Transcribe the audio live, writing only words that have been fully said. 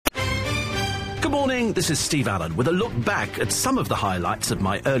Good morning, this is Steve Allen with a look back at some of the highlights of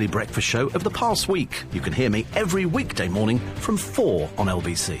my early breakfast show of the past week. You can hear me every weekday morning from 4 on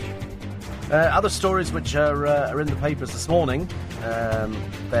LBC. Other stories which are in the papers this morning,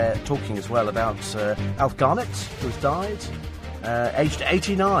 they're talking as well about Alf Garnett, who's died, aged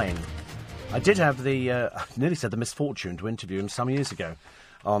 89. I did have I nearly said the misfortune to interview him some years ago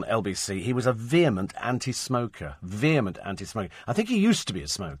on LBC. He was a vehement anti-smoker. I think he used to be a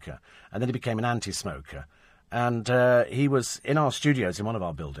smoker, and then he became an anti-smoker. And he was in our studios in one of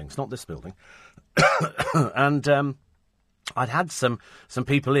our buildings, not this building. And I'd had some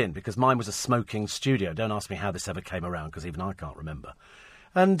people in, because mine was a smoking studio. Don't ask me how this ever came around, because even I can't remember.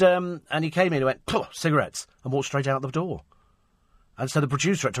 And he came in and went, cigarettes, and walked straight out the door. And so the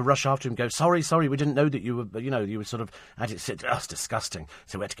producer had to rush after him and go, sorry, we didn't know that you were sort of it's disgusting.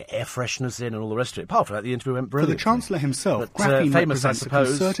 So we had to get air fresheners in and all the rest of it. Apart from that, the interview went brilliant. For the Chancellor himself, Graphene famous, I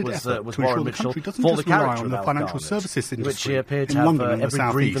suppose, was Warren Mitchell for the character of the financial services industry, which he appeared to have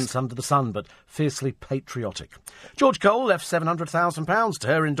every grievance under the sun, but fiercely patriotic. George Cole left £700,000 to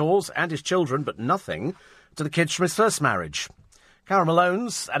her indoors and his children, but nothing to the kids from his first marriage. Carol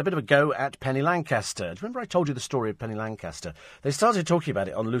Malone's had a bit of a go at Penny Lancaster. Do you remember I told you the story of Penny Lancaster? They started talking about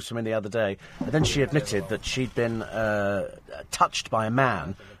it on Loose Women the other day, and then she admitted that she'd been touched by a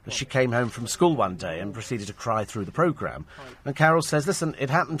man as she came home from school one day and proceeded to cry through the programme. And Carol says, listen, it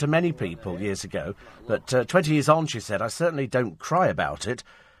happened to many people years ago, but 20 years on, she said, I certainly don't cry about it.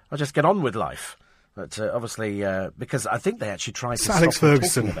 I just get on with life. But obviously, because I think they actually tried to Alex stop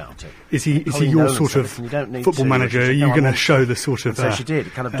Ferguson, talking about it. Is he your sort of football manager? Are you going to show the sort of so she did.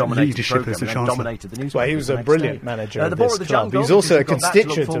 It kind of dominated leadership the as the Chancellor. Dominated the news. Well, he was a brilliant manager of this club. He was also a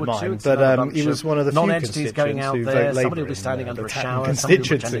constituent of mine, but he was one of the few constituents going out who there. vote Labour. Somebody will be standing under a shower.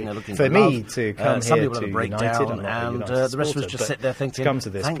 Constituency for me to come here to United, and the rest of us just sit there thinking,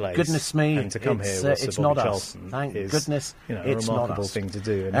 thank goodness me, it's not us. Thank goodness it's not us. Thing to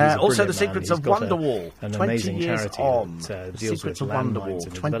do. Also, the Secrets of Wonderwall. 20 years on. That deals with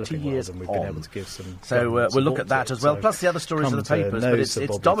Wonderwall. 20 years and we've been able to give some. So we'll look at that as well. Plus the other stories in the papers, but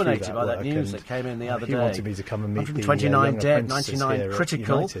it's dominated by that news that came in the other day. He wanted me to come and meet 129 dead, 99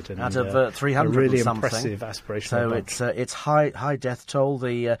 critical out of 300 really or something. Impressive aspirational. So it's high death toll.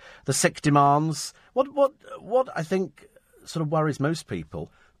 The sick demands. What I think sort of worries most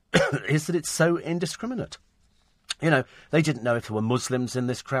people is that it's so indiscriminate. You know, they didn't know if there were Muslims in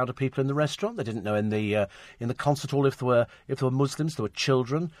this crowd of people in the restaurant. They didn't know in the concert hall if there were Muslims. There were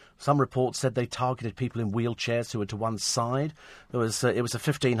children. Some reports said they targeted people in wheelchairs who were to one side. It was a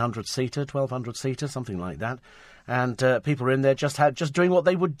 1,500-seater, 1,200-seater, something like that, and people were in there just doing what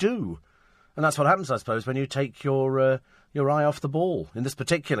they would do, and that's what happens, I suppose, when you take your eye off the ball. In this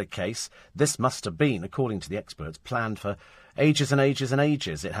particular case, this must have been, according to the experts, planned for ages and ages and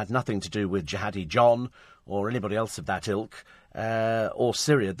ages. It had nothing to do with Jihadi John or anybody else of that ilk, or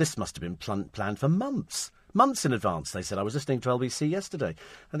Syria. This must have been planned for months in advance, they said. I was listening to LBC yesterday,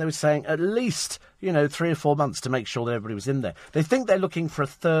 and they were saying at least, 3 or 4 months to make sure that everybody was in there. They think they're looking for a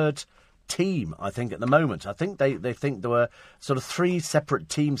third team, I think, at the moment. I think they think there were sort of 3 separate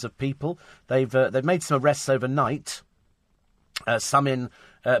teams of people. They've made some arrests overnight, some in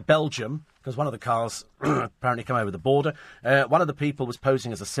Belgium, because one of the cars apparently come over the border. One of the people was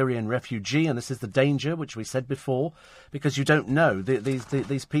posing as a Syrian refugee, and this is the danger, which we said before, because you don't know.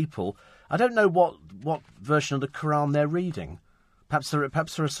 These people, I don't know what version of the Quran they're reading. Perhaps there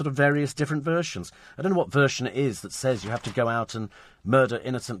are sort of various different versions. I don't know what version it is that says you have to go out and murder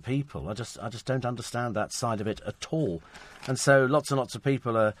innocent people. I just don't understand that side of it at all. And so lots and lots of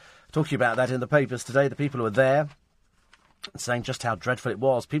people are talking about that in the papers today. The people who are there saying just how dreadful it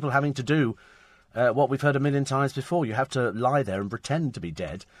was. People having to do what we've heard a million times before. You have to lie there and pretend to be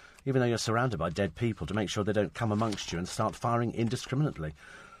dead, even though you're surrounded by dead people, to make sure they don't come amongst you and start firing indiscriminately.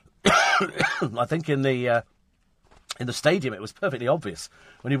 I think in the stadium it was perfectly obvious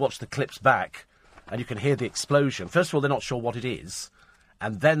when you watch the clips back and you can hear the explosion. First of all, they're not sure what it is,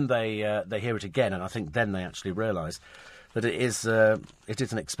 and then they hear it again, and I think then they actually realise that it is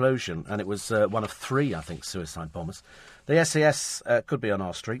an explosion, and it was one of 3, I think, suicide bombers. The SAS could be on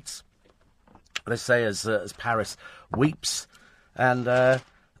our streets, they say, as Paris weeps. And,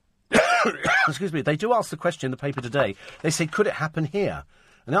 excuse me, they do ask the question in the paper today. They say, could it happen here?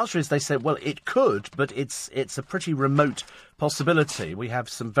 And the answer is, they say, well, it could, but it's a pretty remote possibility. We have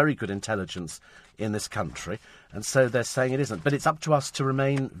some very good intelligence in this country, and so they're saying it isn't. But it's up to us to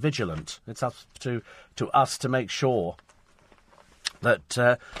remain vigilant. It's up to us to make sure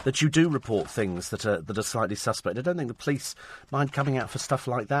that you do report things that are slightly suspect. I don't think the police mind coming out for stuff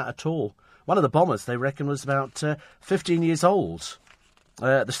like that at all. One of the bombers, they reckon, was about 15 years old.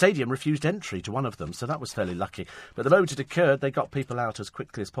 The stadium refused entry to one of them, so that was fairly lucky. But the moment it occurred, they got people out as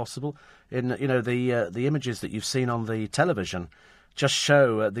quickly as possible. The images that you've seen on the television just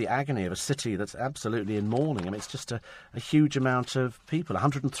show the agony of a city that's absolutely in mourning. I mean, it's just a huge amount of people.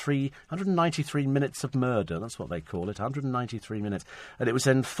 193 minutes of murder, that's what they call it, 193 minutes. And it was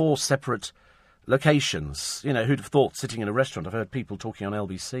in 4 separate locations. You know, who'd have thought, sitting in a restaurant, I've heard people talking on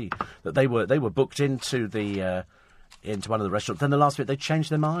LBC, that they were booked into one of the restaurants. Then the last bit, they changed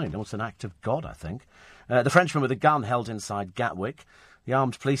their mind. It was an act of God, I think. The Frenchman with a gun held inside Gatwick. The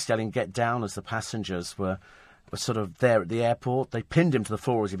armed police yelling, "Get down," as the passengers were sort of there at the airport. They pinned him to the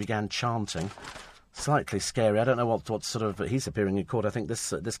floor as he began chanting. Slightly scary. I don't know what sort of... He's appearing in court, I think,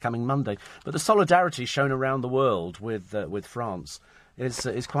 this coming Monday. But the solidarity shown around the world with France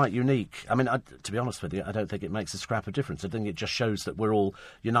is quite unique. I mean, to be honest with you, I don't think it makes a scrap of difference. I think it just shows that we're all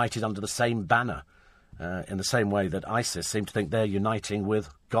united under the same banner, in the same way that ISIS seem to think they're uniting with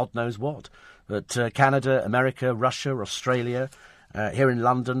God knows what. But Canada, America, Russia, Australia, here in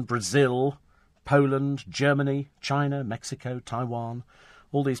London, Brazil, Poland, Germany, China, Mexico, Taiwan,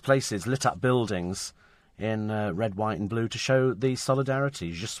 all these places lit up buildings in red, white and blue to show the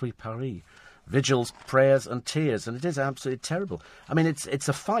solidarity. Je suis Paris. Vigils, prayers and tears, and it is absolutely terrible. I mean, it's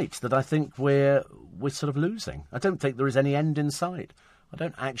a fight that I think we're sort of losing. I don't think there is any end in sight. I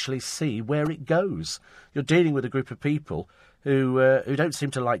don't actually see where it goes. You're dealing with a group of people who don't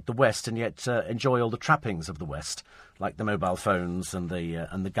seem to like the West and yet enjoy all the trappings of the West, like the mobile phones and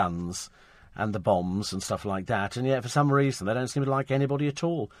the guns and the bombs and stuff like that, and yet for some reason they don't seem to like anybody at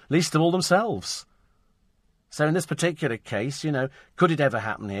all, least of all themselves. So in this particular case, you know, could it ever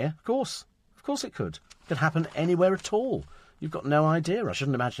happen here? Of course it could. It could happen anywhere at all. You've got no idea. I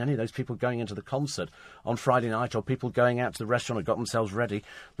shouldn't imagine any of those people going into the concert on Friday night or people going out to the restaurant and got themselves ready.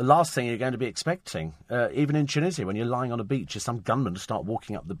 The last thing you're going to be expecting, even in Tunisia, when you're lying on a beach, is some gunman to start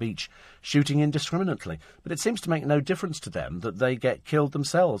walking up the beach shooting indiscriminately. But it seems to make no difference to them that they get killed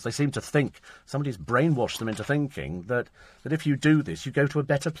themselves. They seem to think, somebody's brainwashed them into thinking that if you do this, you go to a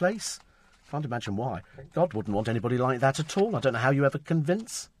better place. Can't imagine why. God wouldn't want anybody like that at all. I don't know how you ever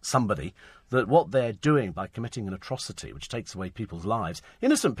convince somebody that what they're doing by committing an atrocity, which takes away people's lives,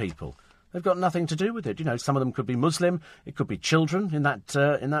 innocent people, they've got nothing to do with it. You know, some of them could be Muslim, it could be children in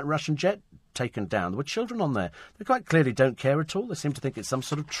that Russian jet taken down. There were children on there. They quite clearly don't care at all. They seem to think it's some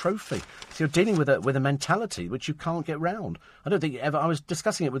sort of trophy. So you're dealing with a mentality which you can't get round. I don't think ever... I was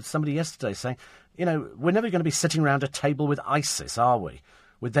discussing it with somebody yesterday, saying, you know, we're never going to be sitting around a table with ISIS, are we?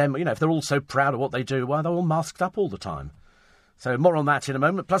 With them, you know, if they're all so proud of what they do, why, they're all masked up all the time. So more on that in a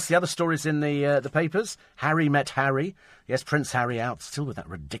moment. Plus the other stories in the papers. Harry met Harry. Yes, Prince Harry out, still with that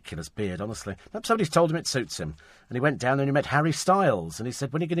ridiculous beard, honestly. Perhaps somebody's told him it suits him. And he went down and he met Harry Styles. And he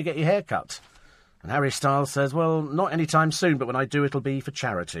said, when are you going to get your hair cut? And Harry Styles says, well, not any time soon, but when I do, it'll be for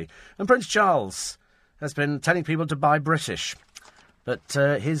charity. And Prince Charles has been telling people to buy British. But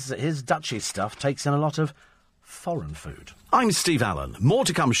his duchy stuff takes in a lot of foreign food. I'm Steve Allen. More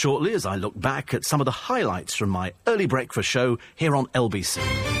to come shortly as I look back at some of the highlights from my early breakfast show here on LBC.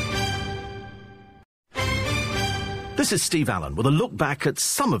 This is Steve Allen with a look back at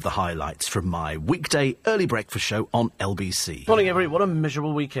some of the highlights from my weekday early breakfast show on LBC. Morning, everybody. What a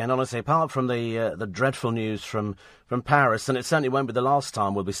miserable weekend, honestly. Apart from the dreadful news from Paris, and it certainly won't be the last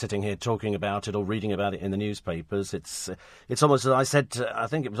time we'll be sitting here talking about it or reading about it in the newspapers. It's almost as I said, I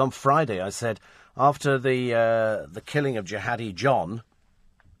think it was on Friday, I said, after the killing of Jihadi John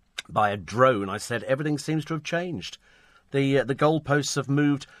by a drone, I said everything seems to have changed. The goalposts have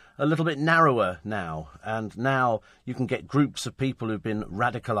moved a little bit narrower now, and now you can get groups of people who've been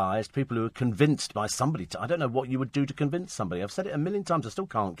radicalised, people who are convinced by somebody. I don't know what you would do to convince somebody. I've said it a million times, I still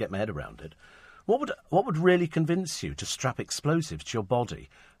can't get my head around it. What would really convince you to strap explosives to your body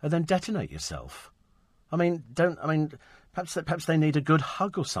and then detonate yourself? Perhaps they need a good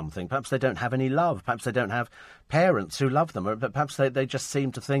hug or something. Perhaps they don't have any love. Perhaps they don't have parents who love them. Or perhaps they just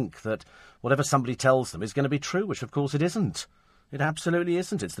seem to think that whatever somebody tells them is going to be true, which of course it isn't. It absolutely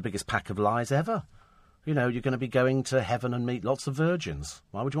isn't. It's the biggest pack of lies ever. You know, you're going to be going to heaven and meet lots of virgins.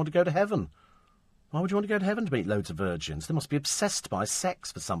 Why would you want to go to heaven? Why would you want to go to heaven to meet loads of virgins? They must be obsessed by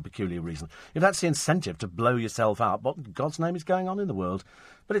sex for some peculiar reason. If that's the incentive to blow yourself up, what in God's name is going on in the world?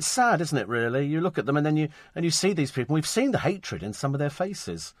 But it's sad, isn't it, really? You look at them and then you see these people. We've seen the hatred in some of their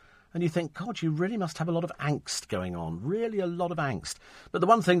faces. And you think, God, you really must have a lot of angst going on. Really a lot of angst. But the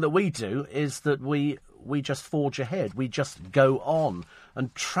one thing that we do is that we just forge ahead. We just go on.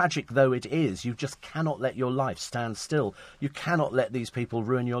 And tragic though it is, you just cannot let your life stand still. You cannot let these people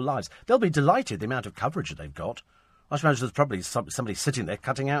ruin your lives. They'll be delighted the amount of coverage that they've got. I should imagine there's probably somebody sitting there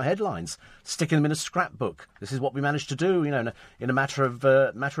cutting out headlines, sticking them in a scrapbook. This is what we managed to do, in a matter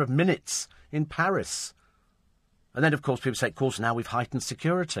of minutes in Paris. And then, of course, people say, of course, now we've heightened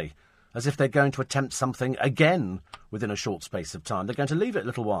security, as if they're going to attempt something again within a short space of time. They're going to leave it a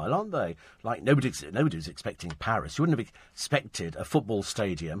little while, aren't they? Like, nobody's expecting Paris. You wouldn't have expected a football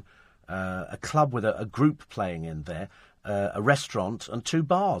stadium, a club with a group playing in there, a restaurant and 2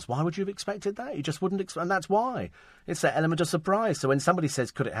 bars. Why would you have expected that? You just wouldn't and that's why. It's that element of surprise. So when somebody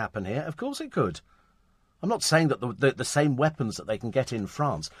says, could it happen here? Of course it could. I'm not saying that the same weapons that they can get in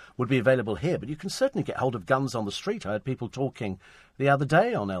France would be available here, but you can certainly get hold of guns on the street. I heard people talking the other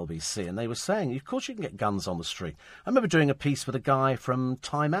day on LBC, and they were saying, of course you can get guns on the street. I remember doing a piece with a guy from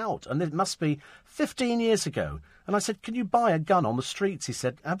Time Out, and it must be 15 years ago. And I said, can you buy a gun on the streets? He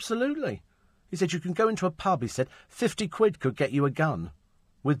said, absolutely. He said, you can go into a pub, he said, 50 quid could get you a gun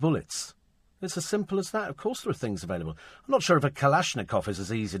with bullets. It's as simple as that. Of course there are things available. I'm not sure if a Kalashnikov is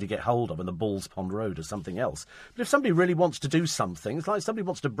as easy to get hold of in the Balls Pond Road as something else. But if somebody really wants to do something, it's like somebody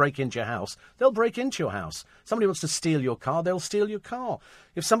wants to break into your house, they'll break into your house. Somebody wants to steal your car, they'll steal your car.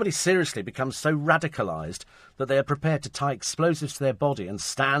 If somebody seriously becomes so radicalised that they are prepared to tie explosives to their body and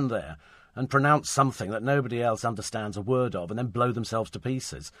stand there and pronounce something that nobody else understands a word of and then blow themselves to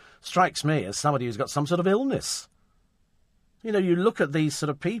pieces, strikes me as somebody who's got some sort of illness. You look at these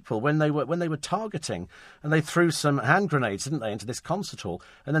sort of people when they were targeting, and they threw some hand grenades, didn't they, into this concert hall,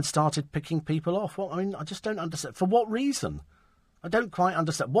 and then started picking people off. Well, I just don't understand. For what reason? I don't quite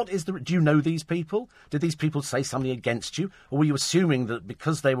understand. Do you know these people? Did these people say something against you? Or were you assuming that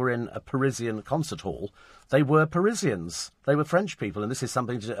because they were in a Parisian concert hall, they were Parisians? They were French people, and this is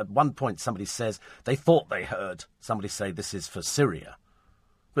something, at one point somebody says, they thought they heard somebody say this is for Syria.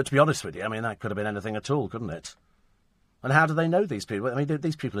 But to be honest with you, that could have been anything at all, couldn't it? And how do they know these people?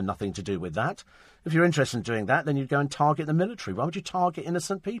 These people have nothing to do with that. If you're interested in doing that, then you'd go and target the military. Why would you target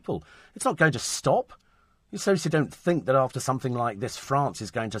innocent people? It's not going to stop. You seriously don't think that after something like this, France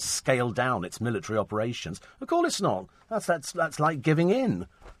is going to scale down its military operations? Of course it's not. That's like giving in.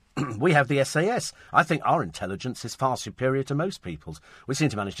 We have the SAS. I think our intelligence is far superior to most people's. We seem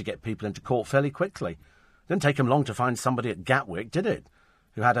to manage to get people into court fairly quickly. Didn't take them long to find somebody at Gatwick, did it?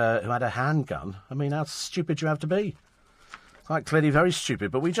 Who had a handgun. How stupid do you have to be? Quite clearly very stupid,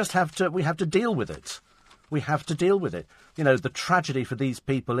 but we have to deal with it. We have to deal with it. The tragedy for these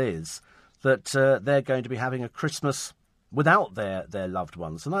people is that they're going to be having a Christmas without their loved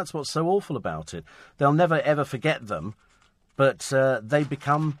ones, and that's what's so awful about it. They'll never, ever forget them, but they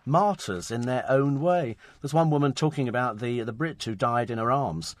become martyrs in their own way. There's one woman talking about the Brit who died in her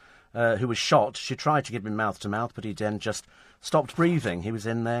arms, who was shot. She tried to give him mouth-to-mouth, but he then just stopped breathing. He was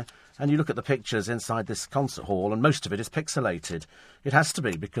in there. And you look at the pictures inside this concert hall, and most of it is pixelated. It has to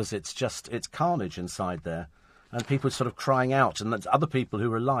be, because it's carnage inside there. And people are sort of crying out, and there's other people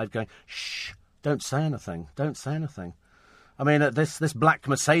who are alive going, shh, don't say anything, don't say anything. This black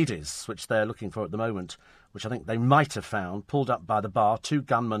Mercedes, which they're looking for at the moment, which I think they might have found, pulled up by the bar, 2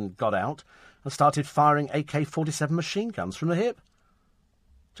 gunmen got out and started firing AK-47 machine guns from the hip.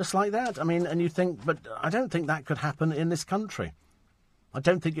 Just like that. And you think, but I don't think that could happen in this country. I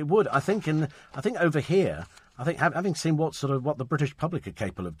don't think it would. I think over here, having seen what the British public are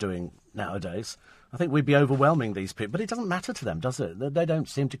capable of doing nowadays, I think we'd be overwhelming these people. But it doesn't matter to them, does it? They don't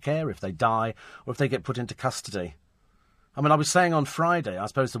seem to care if they die or if they get put into custody. I was saying on Friday, I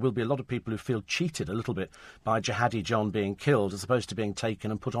suppose there will be a lot of people who feel cheated a little bit by Jihadi John being killed as opposed to being taken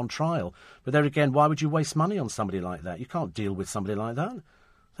and put on trial. But there again, why would you waste money on somebody like that? You can't deal with somebody like that.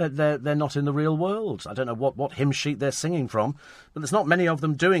 They're not in the real world. I don't know what hymn sheet they're singing from, but there's not many of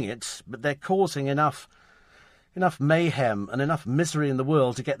them doing it, but they're causing enough mayhem and enough misery in the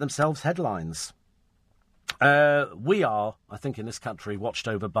world to get themselves headlines. We are, I think, in this country, watched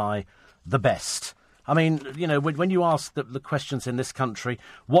over by the best. When you ask the questions in this country,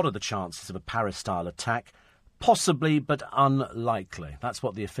 what are the chances of a Paris-style attack? Possibly, but unlikely. That's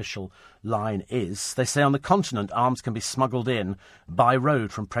what the official line is. They say on the continent, arms can be smuggled in by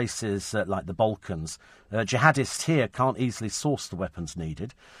road from places like the Balkans. Jihadists here can't easily source the weapons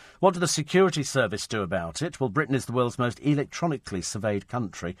needed. What do the security service do about it? Well, Britain is the world's most electronically surveyed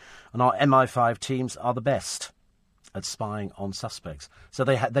country, and our MI5 teams are the best at spying on suspects. So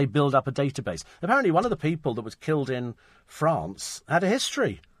they build up a database. Apparently, one of the people that was killed in France had a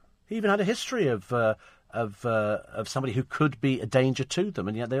history. He even had a history of somebody who could be a danger to them,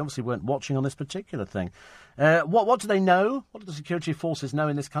 and yet they obviously weren't watching on this particular thing. What do they know? What do the security forces know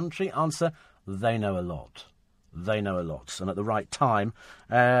in this country? Answer, they know a lot. They know a lot, and at the right time,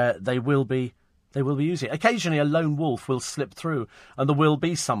 they will be using it. Occasionally a lone wolf will slip through, and there will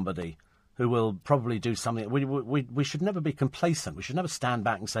be somebody who will probably do something. We should never be complacent. We should never stand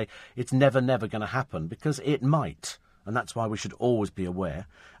back and say it's never going to happen, because it might. And that's why we should always be aware.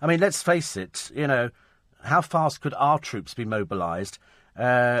 I mean, let's face it, how fast could our troops be mobilised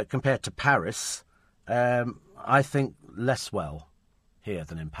compared to Paris? I think less well here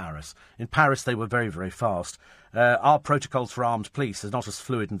than in Paris. In Paris, they were very, very fast. Our protocols for armed police are not as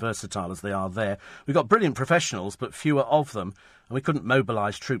fluid and versatile as they are there. We've got brilliant professionals, but fewer of them, and we couldn't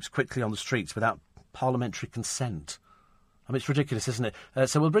mobilise troops quickly on the streets without parliamentary consent. I mean, it's ridiculous, isn't it?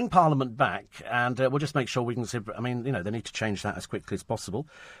 So we'll bring Parliament back, and we'll just make sure we can... they need to change that as quickly as possible.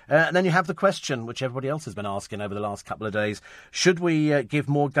 And then you have the question, which everybody else has been asking over the last couple of days, should we give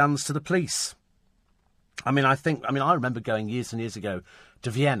more guns to the police? I remember going years and years ago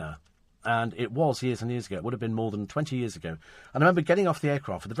to Vienna, and it was years and years ago. It would have been more than 20 years ago. And I remember getting off the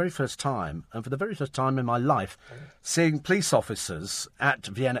aircraft for the very first time, and for the very first time in my life, seeing police officers at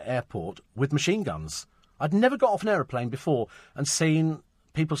Vienna airport with machine guns. I'd never got off an aeroplane before and seen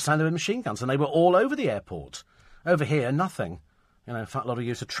people standing with machine guns, and they were all over the airport. Over here, nothing. In fact, a lot of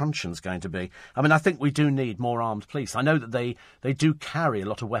use of truncheons going to be. I think we do need more armed police. I know that they do carry a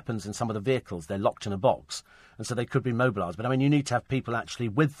lot of weapons in some of the vehicles. They're locked in a box, and so they could be mobilised. But, you need to have people actually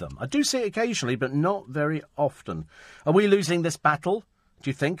with them. I do see it occasionally, but not very often. Are we losing this battle, do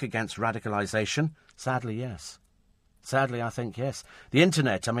you think, against radicalisation? Sadly, yes. Sadly, I think, yes. The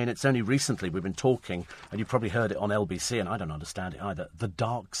internet, it's only recently we've been talking, and you've probably heard it on LBC, and I don't understand it either, the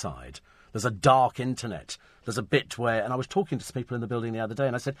dark side. There's a dark internet. There's a bit where... And I was talking to some people in the building the other day,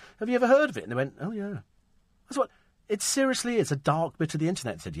 and I said, have you ever heard of it? And they went, oh, yeah. I said, what? It seriously is a dark bit of the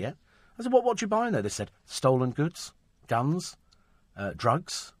internet. I said, yeah. I said, what do you buy in there? They said, stolen goods, guns,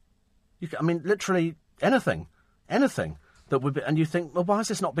 drugs. Literally anything. Anything that would be... And you think, well, why has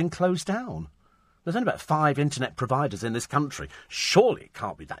this not been closed down? There's only about 5 internet providers in this country. Surely it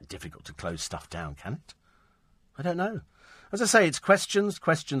can't be that difficult to close stuff down, can it? I don't know. As I say, it's questions,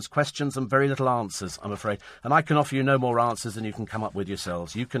 and very little answers, I'm afraid. And I can offer you no more answers than you can come up with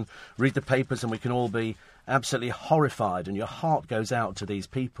yourselves. You can read the papers and we can all be absolutely horrified, and your heart goes out to these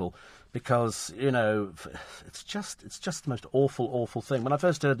people because, it's just the most awful, awful thing. When I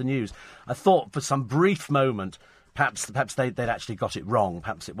first heard the news, I thought for some brief moment... Perhaps they'd actually got it wrong.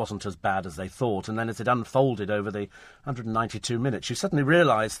 Perhaps it wasn't as bad as they thought. And then as it unfolded over the 192 minutes, you suddenly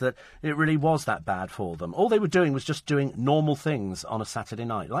realised that it really was that bad for them. All they were doing was just doing normal things on a Saturday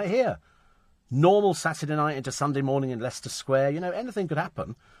night. Like here. Normal Saturday night into Sunday morning in Leicester Square. Anything could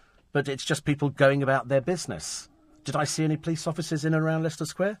happen. But it's just people going about their business. Did I see any police officers in and around Leicester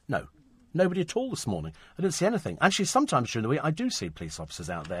Square? No. Nobody at all this morning. I didn't see anything. Actually, sometimes during the week, I do see police officers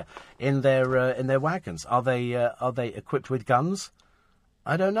out there in their wagons. Are they equipped with guns?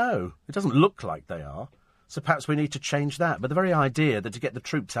 I don't know. It doesn't look like they are. So perhaps we need to change that. But the very idea that to get the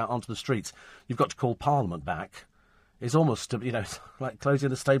troops out onto the streets, you've got to call Parliament back, is almost, like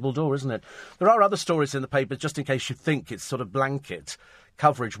closing the stable door, isn't it? There are other stories in the papers, just in case you think it's sort of blanket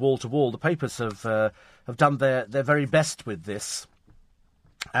coverage, wall to wall. The papers have done their very best with this.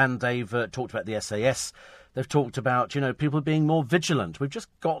 And they've talked about the SAS. They've talked about, people being more vigilant. We've just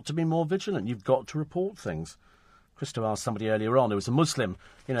got to be more vigilant. You've got to report things. Christo asked somebody earlier on, who was a Muslim,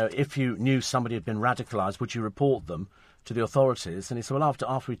 if you knew somebody had been radicalised, would you report them to the authorities? And he said, well, after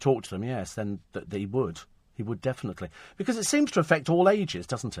we talked to them, yes, then he would. He would definitely. Because it seems to affect all ages,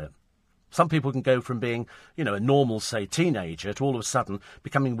 doesn't it? Some people can go from being, a normal, say, teenager to all of a sudden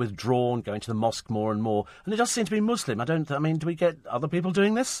becoming withdrawn, going to the mosque more and more. And it does seem to be Muslim. Do we get other people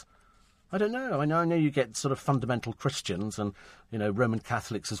doing this? I don't know. I know you get sort of fundamental Christians and, Roman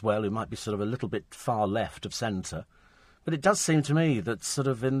Catholics as well, who might be sort of a little bit far left of centre. But it does seem to me that sort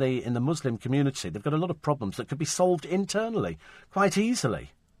of in the Muslim community, they've got a lot of problems that could be solved internally, quite easily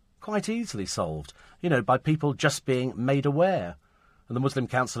solved, by people just being made aware. And the Muslim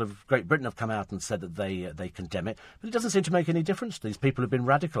Council of Great Britain have come out and said that they condemn it. But it doesn't seem to make any difference to these people who've been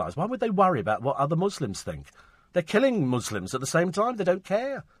radicalised. Why would they worry about what other Muslims think? They're killing Muslims at the same time. They don't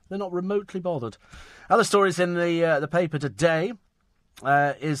care. They're not remotely bothered. Other stories in the paper today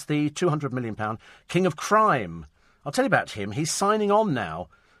is the £200 million King of Crime. I'll tell you about him. He's signing on now.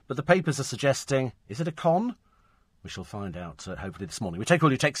 But the papers are suggesting, is it a con? We shall find out, hopefully, this morning. We take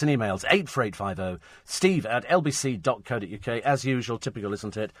all your texts and emails, 84850, steve@lbc.co.uk. As usual, typical,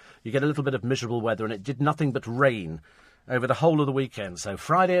 isn't it? You get a little bit of miserable weather, and it did nothing but rain over the whole of the weekend. So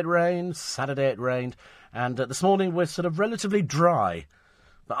Friday it rained, Saturday it rained, and this morning we're sort of relatively dry.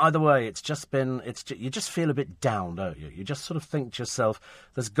 But either way, you just feel a bit down, don't you? You just sort of think to yourself,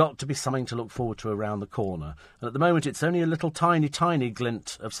 there's got to be something to look forward to around the corner. And at the moment, it's only a little tiny, tiny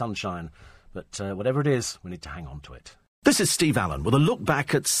glint of sunshine. But whatever it is, we need to hang on to it. This is Steve Allen with a look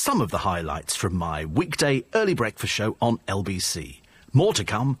back at some of the highlights from my weekday early breakfast show on LBC. More to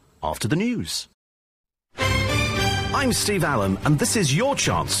come after the news. I'm Steve Allen, and this is your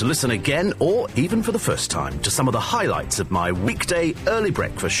chance to listen again, or even for the first time, to some of the highlights of my weekday early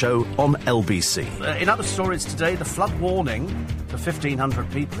breakfast show on LBC. In other stories today, the flood warning for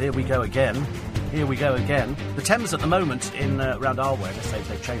 1,500 people. Here we go again. Here we go again. The Thames at the moment in around our way, let's say if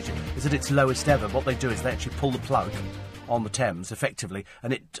they've changed it, is at its lowest ever. What they do is they actually pull the plug on the Thames, effectively,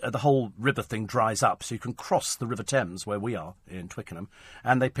 and the whole river thing dries up, so you can cross the River Thames, where we are, in Twickenham,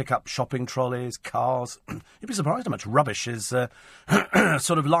 and they pick up shopping trolleys, cars. You'd be surprised how much rubbish is sort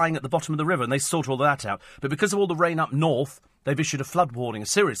of lying at the bottom of the river, and they sort all that out. But because of all the rain up north, they've issued a flood warning, a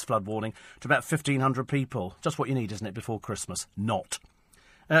serious flood warning, to about 1,500 people. Just what you need, isn't it, before Christmas? Not.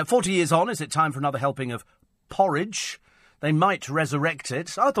 40 years on, is it time for another helping of porridge? They might resurrect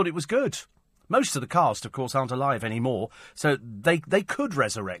it. I thought it was good. Most of the cast, of course, aren't alive anymore, so they could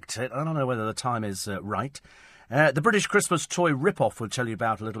resurrect it. I don't know whether the time is right. The British Christmas toy rip-off we'll tell you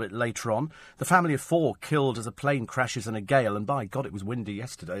about a little bit later on. The family of 4 killed as a plane crashes in a gale, and by God, it was windy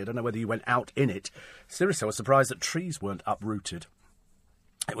yesterday. I don't know whether you went out in it. Seriously, I was surprised that trees weren't uprooted.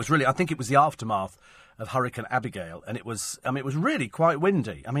 It was really, I think it was the aftermath of Hurricane Abigail, and it was really quite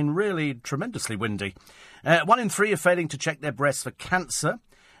windy. I mean, really tremendously windy. 1 in 3 are failing to check their breasts for cancer.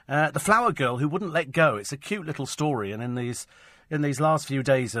 The flower girl who wouldn't let go. It's a cute little story, and in these last few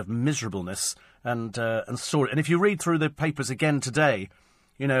days of miserableness and story, and if you read through the papers again today,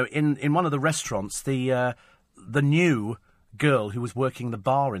 you know, in one of the restaurants, the new girl who was working the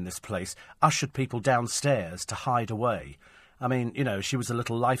bar in this place ushered people downstairs to hide away. I mean, you know, she was a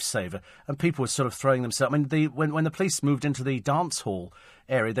little lifesaver, and people were sort of throwing themselves. I mean, when the police moved into the dance hall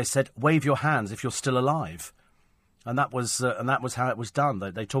area, they said, "Wave your hands if you're still alive." And that was how it was done.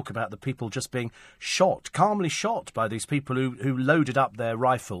 They talk about the people just being shot, calmly shot by these people who loaded up their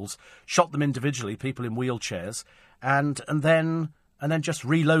rifles, shot them individually, people in wheelchairs, and then just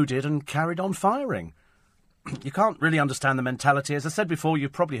reloaded and carried on firing. You can't really understand the mentality. As I said before,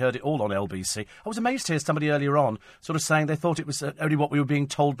 you've probably heard it all on LBC. I was amazed to hear somebody earlier on sort of saying they thought it was only what we were being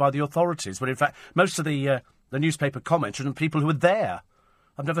told by the authorities, but in fact, most of the newspaper commenters and people who were there.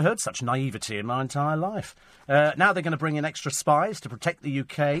 I've never heard such naivety in my entire life. Now they're going to bring in extra spies to protect the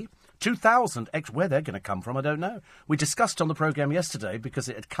UK. 2,000 where they're going to come from, I don't know. We discussed on the programme yesterday, because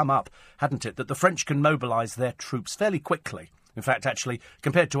it had come up, hadn't it, that the French can mobilise their troops fairly quickly. In fact, actually,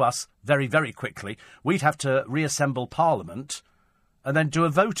 compared to us, very, very quickly. We'd have to reassemble Parliament and then do a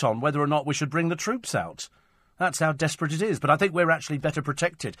vote on whether or not we should bring the troops out. That's how desperate it is. But I think we're actually better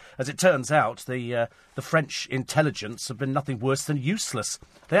protected. As it turns out, the French intelligence have been nothing worse than useless.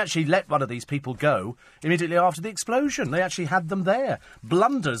 They actually let one of these people go immediately after the explosion. They actually had them there.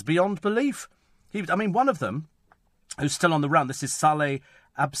 Blunders beyond belief. One of them, who's still on the run, this is Saleh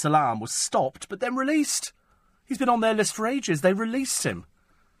Absalam, was stopped but then released. He's been on their list for ages. They released him.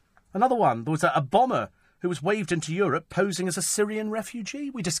 Another one, there was a bomber who was waved into Europe posing as a Syrian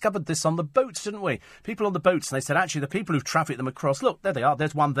refugee. We discovered this on the boats, didn't we? People on the boats, and they said, actually, the people who've trafficked them across, look, there they are,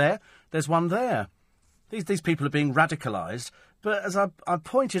 there's one there, there's one there. These people are being radicalised. But as I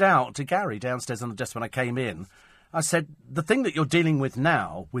pointed out to Gary downstairs on the desk when I came in, I said, the thing that you're dealing with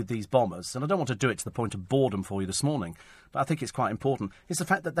now with these bombers, and I don't want to do it to the point of boredom for you this morning, but I think it's quite important, is the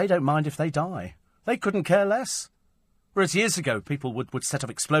fact that they don't mind if they die. They couldn't care less. Whereas years ago, people would set up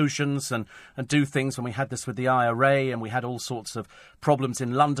explosions and do things when we had this with the IRA, and we had all sorts of problems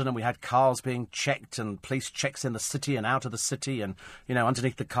in London, and we had cars being checked and police checks in the city and out of the city, and, you know,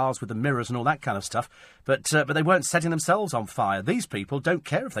 underneath the cars with the mirrors and all that kind of stuff. But they weren't setting themselves on fire. These people don't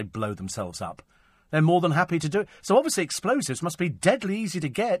care if they blow themselves up. They're more than happy to do it. So obviously explosives must be deadly easy to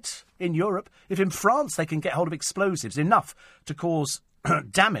get in Europe. If in France they can get hold of explosives enough to cause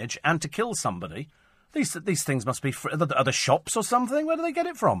damage and to kill somebody, these things must be... Are the shops or something? Where do they get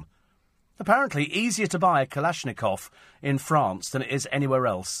it from? Apparently easier to buy a Kalashnikov in France than it is anywhere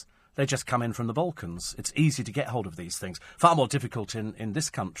else. They just come in from the Balkans. It's easy to get hold of these things. Far more difficult in this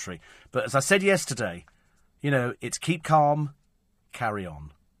country. But as I said yesterday, you know, it's keep calm, carry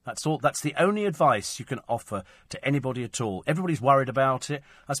on. That's all. That's the only advice you can offer to anybody at all. Everybody's worried about it.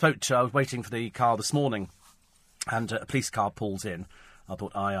 I was waiting for the car this morning, and a police car pulls in. I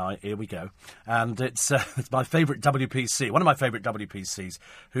thought, aye, here we go. And it's my favourite WPC, one of my favourite WPCs,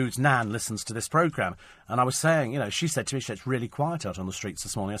 whose Nan listens to this programme. And I was saying, you know, she said to me, it's really quiet out on the streets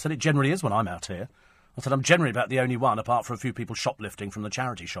this morning. I said, it generally is when I'm out here. I said, I'm generally about the only one, apart from a few people shoplifting from the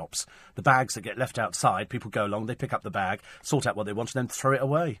charity shops. The bags that get left outside, people go along, they pick up the bag, sort out what they want, and then throw it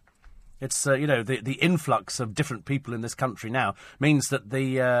away. It's, you know, the influx of different people in this country now means that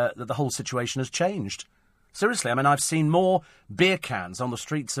the whole situation has changed. Seriously, I mean, I've seen more beer cans on the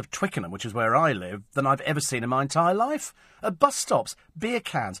streets of Twickenham, which is where I live, than I've ever seen in my entire life. At bus stops, beer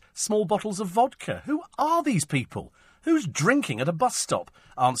cans, small bottles of vodka. Who are these people? Who's drinking at a bus stop?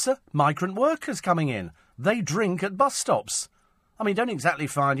 Answer, migrant workers coming in. They drink at bus stops. I mean, don't exactly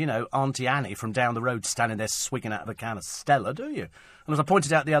find, Auntie Annie from down the road standing there swigging out of a can of Stella, do you? And as I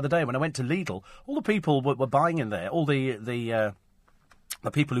pointed out the other day when I went to Lidl, all the people were buying in there, all the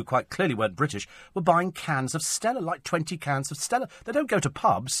people who quite clearly weren't British were buying cans of Stella, like 20 cans of Stella. They don't go to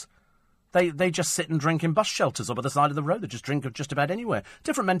pubs. They just sit and drink in bus shelters or by the side of the road. They just drink of just about anywhere.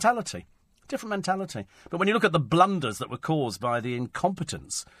 Different mentality. But when you look at the blunders that were caused by the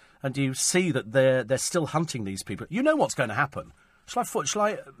incompetence, and you see that they're still hunting these people, you know what's going to happen. Shall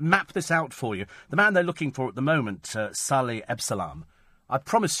I map this out for you? The man they're looking for at the moment, Saleh Abdeslam, I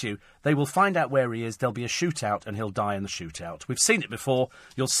promise you, they will find out where he is, there'll be a shootout, and he'll die in the shootout. We've seen it before,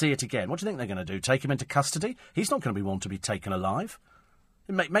 you'll see it again. What do you think they're going to do? Take him into custody? He's not going to be one to be taken alive.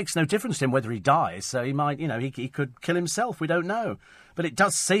 It makes no difference to him whether he dies, so he might, he could kill himself, we don't know. But it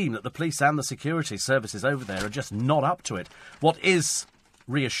does seem that the police and the security services over there are just not up to it. What is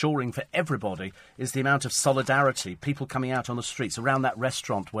reassuring for everybody is the amount of solidarity, people coming out on the streets around that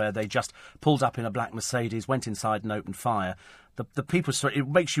restaurant where they just pulled up in a black Mercedes, went inside and opened fire. The people, it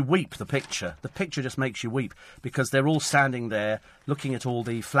makes you weep, the picture. The picture just makes you weep because they're all standing there looking at all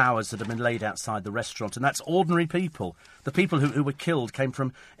the flowers that have been laid outside the restaurant. And that's ordinary people. The people who were killed came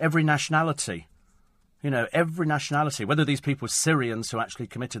from every nationality. Every nationality. Whether these people were Syrians who actually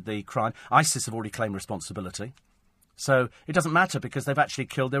committed the crime, ISIS have already claimed responsibility. So it doesn't matter because they've actually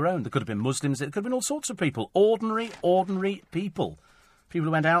killed their own. There could have been Muslims, it could have been all sorts of people. Ordinary people. People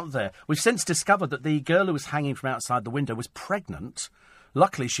who went out there. We've since discovered that the girl who was hanging from outside the window was pregnant.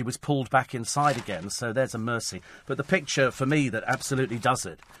 Luckily, she was pulled back inside again, so there's a mercy. But the picture, for me, that absolutely does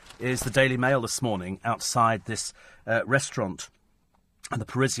it is the Daily Mail this morning outside this restaurant. And the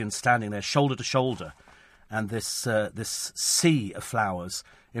Parisians standing there shoulder to shoulder. And this sea of flowers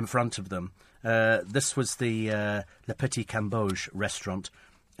in front of them. This was the Le Petit Cambodge restaurant.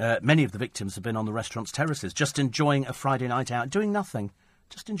 Many of the victims have been on the restaurant's terraces, just enjoying a Friday night out, doing nothing.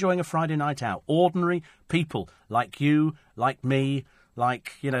 Just enjoying a Friday night out. Ordinary people, like you, like me,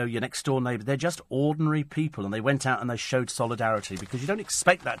 like, your next-door neighbour. They're just ordinary people, and they went out and they showed solidarity, because you don't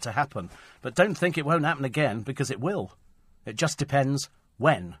expect that to happen. But don't think it won't happen again, because it will. It just depends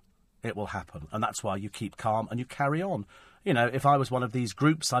when it will happen, and that's why you keep calm and you carry on. If I was one of these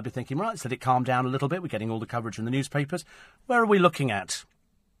groups, I'd be thinking, right, let's let it calm down a little bit. We're getting all the coverage in the newspapers. Where are we looking at?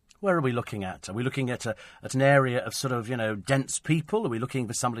 Where are we looking at? Are we looking at an area of sort of, dense people? Are we looking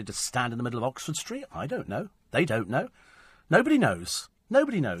for somebody to stand in the middle of Oxford Street? I don't know. They don't know. Nobody knows.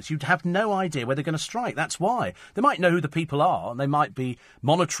 Nobody knows. You'd have no idea where they're going to strike. That's why. They might know who the people are, and they might be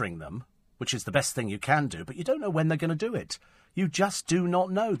monitoring them, which is the best thing you can do, but you don't know when they're going to do it. You just do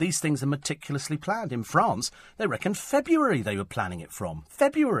not know. These things are meticulously planned. In France, they reckon February they were planning it from.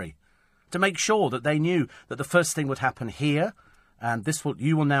 February. To make sure that they knew that the first thing would happen here, and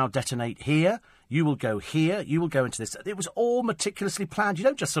you will now detonate here, you will go here, you will go into this. It was all meticulously planned. You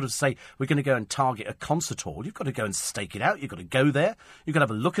don't just sort of say, we're going to go and target a concert hall. You've got to go and stake it out. You've got to go there. You've got to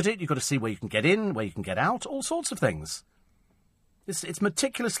have a look at it. You've got to see where you can get in, where you can get out, all sorts of things. It's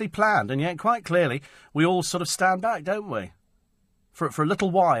meticulously planned, and yet quite clearly we all sort of stand back, don't we? For a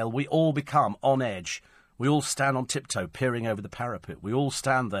little while, we all become on edge. We all stand on tiptoe, peering over the parapet. We all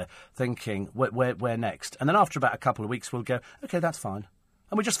stand there thinking, where next? And then after about a couple of weeks, we'll go, OK, that's fine.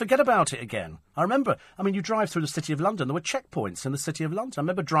 And we just forget about it again. I remember, you drive through the City of London. There were checkpoints in the City of London. I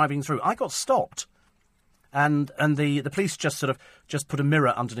remember driving through. I got stopped. And the police just put a mirror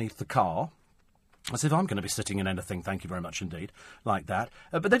underneath the car, as if I'm going to be sitting in anything, thank you very much indeed, like that.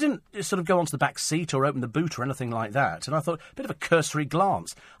 But they didn't sort of go onto the back seat or open the boot or anything like that. And I thought, a bit of a cursory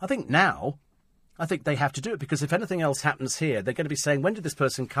glance. I think they have to do it, because if anything else happens here, they're going to be saying, when did this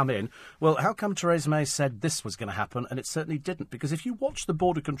person come in? Well, how come Theresa May said this was going to happen, and it certainly didn't? Because if you watch the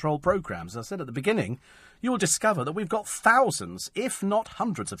border control programmes, as I said at the beginning, you will discover that we've got thousands, if not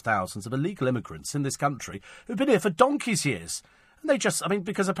hundreds of thousands, of illegal immigrants in this country who've been here for donkey's years. And they just,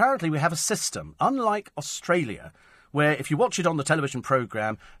 because apparently we have a system, unlike Australia, where if you watch it on the television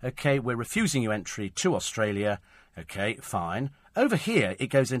programme, OK, we're refusing you entry to Australia, OK, fine. Over here, it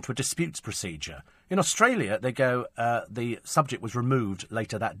goes into a disputes procedure. In Australia, they go, the subject was removed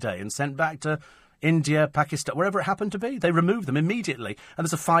later that day and sent back to India, Pakistan, wherever it happened to be. They remove them immediately, and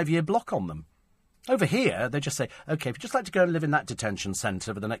there's a 5-year block on them. Over here, they just say, OK, if you'd just like to go and live in that detention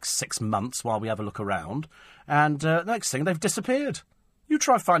centre for the next 6 months while we have a look around, and the next thing, they've disappeared. You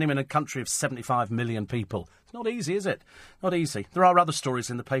try finding him in a country of 75 million people. It's not easy, is it? Not easy. There are other stories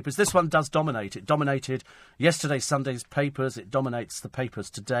in the papers. This one does dominate. It dominated yesterday, Sunday's papers. It dominates the papers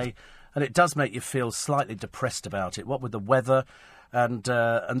today. And it does make you feel slightly depressed about it. What with the weather and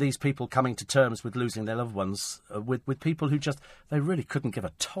these people coming to terms with losing their loved ones, with people who just, they really couldn't give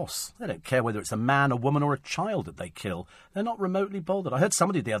a toss. They don't care whether it's a man, a woman or a child that they kill. They're not remotely bothered. I heard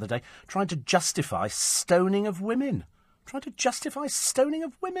somebody the other day trying to justify stoning of women. Trying to justify stoning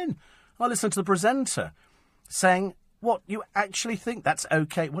of women. I listened to the presenter saying, what, you actually think that's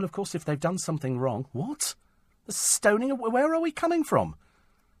okay? Well, of course, if they've done something wrong. What? The stoning of... Where are we coming from?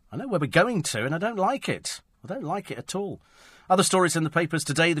 I know where we're going to, and I don't like it. I don't like it at all. Other stories in the papers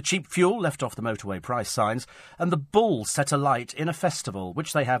today, the cheap fuel left off the motorway price signs, and the bull set alight in a festival,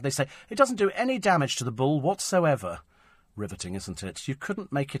 which they have. They say it doesn't do any damage to the bull whatsoever. Riveting, isn't it? You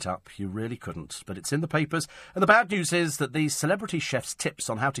couldn't make it up. You really couldn't. But it's in the papers. And the bad news is that the celebrity chef's tips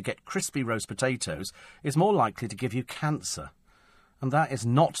on how to get crispy roast potatoes is more likely to give you cancer. And that is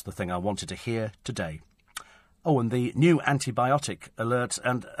not the thing I wanted to hear today. Oh, and the new antibiotic alert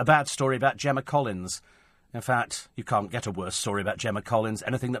and a bad story about Gemma Collins. In fact, you can't get a worse story about Gemma Collins,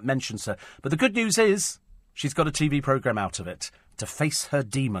 anything that mentions her. But the good news is she's got a TV programme out of it. To face her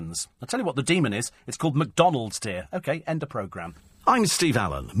demons. I'll tell you what the demon is. It's called McDonald's, dear. OK, end of programme. I'm Steve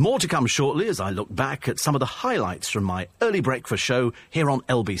Allen. More to come shortly as I look back at some of the highlights from my early breakfast show here on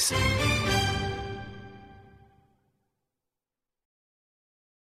LBC.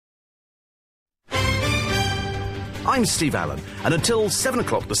 I'm Steve Allen, and until 7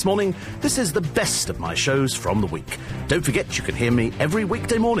 o'clock this morning, this is the best of my shows from the week. Don't forget you can hear me every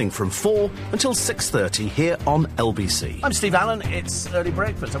weekday morning from 4 until 6:30 here on LBC. I'm Steve Allen. It's early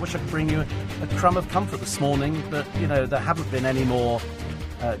breakfast. I wish I could bring you a crumb of comfort this morning, but, you know, there haven't been any more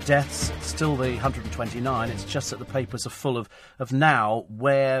deaths. Still the 129. It's just that the papers are full of now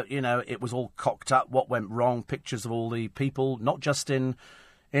where, you know, it was all cocked up, what went wrong, pictures of all the people, not just in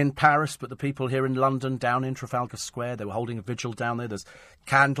Paris, but the people here in London, down in Trafalgar Square. They were holding a vigil down there. There's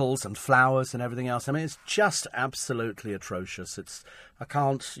candles and flowers and everything else. I mean, it's just absolutely atrocious.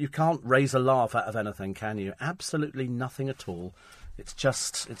 You can't raise a laugh out of anything, can you? Absolutely nothing at all. It's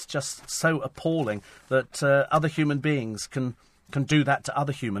just so appalling that other human beings can do that to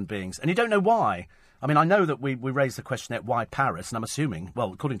other human beings. And you don't know why. I mean, I know that we raised the question at why Paris, and I'm assuming,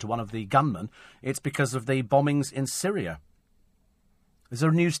 well, according to one of the gunmen, it's because of the bombings in Syria. Is there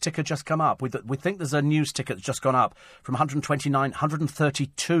a news ticker just come up? We think there's a news ticker that's just gone up from 129,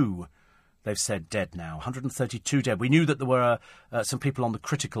 132, they've said, dead now. 132 dead. We knew that there were some people on the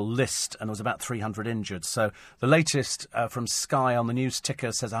critical list, and there was about 300 injured. So the latest from Sky on the news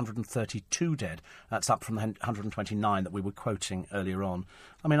ticker says 132 dead. That's up from the 129 that we were quoting earlier on.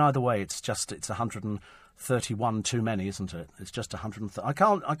 I mean, either way, it's 131 too many, isn't it? It's just 130.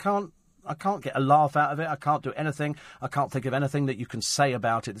 I can't get a laugh out of it. I can't do anything. I can't think of anything that you can say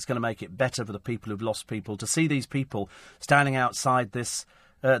about it that's going to make it better for the people who've lost people. To see these people standing outside this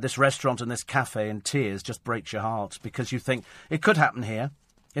restaurant and this cafe in tears just breaks your heart, because you think it could happen here.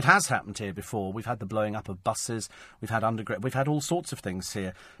 It has happened here before. We've had the blowing up of buses. We've had underground. We've had all sorts of things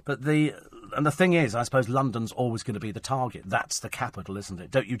here. But the thing is, I suppose London's always going to be the target. That's the capital, isn't it?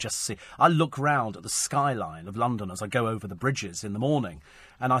 Don't you just see? I look round at the skyline of London as I go over the bridges in the morning,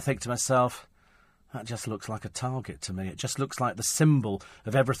 and I think to myself, that just looks like a target to me. It just looks like the symbol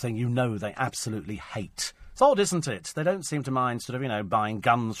of everything you know they absolutely hate. It's odd, isn't it? They don't seem to mind buying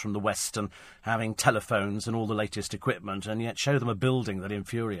guns from the West and having telephones and all the latest equipment, and yet show them a building that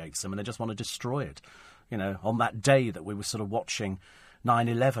infuriates them and they just want to destroy it. You know, on that day that we were sort of watching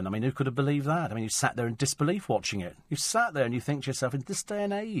 9/11. I mean, who could have believed that? I mean, you sat there in disbelief watching it. You sat there and you think to yourself, in this day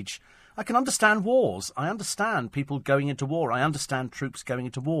and age, I can understand wars. I understand people going into war. I understand troops going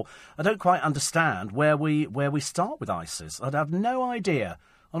into war. I don't quite understand where we start with ISIS. I have no idea.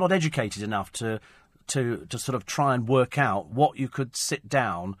 I'm not educated enough to sort of try and work out what you could sit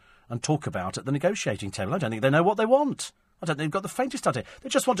down and talk about at the negotiating table. I don't think they know what they want. I don't think they've got the faintest idea. They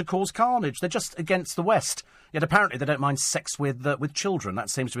just want to cause carnage. They're just against the West. Yet apparently they don't mind sex with children. That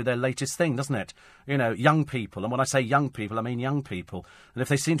seems to be their latest thing, doesn't it? You know, young people. And when I say young people, I mean young people. And if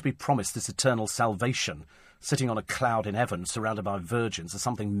they seem to be promised this eternal salvation, sitting on a cloud in heaven surrounded by virgins, there's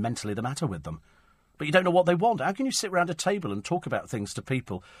something mentally the matter with them. But you don't know what they want. How can you sit round a table and talk about things to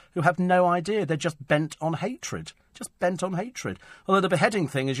people who have no idea? They're just bent on hatred. Just bent on hatred. Although the beheading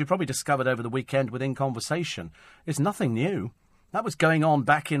thing, as you probably discovered over the weekend within Conversation, is nothing new. That was going on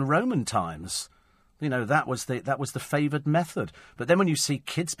back in Roman times. You know, that was the favoured method. But then when you see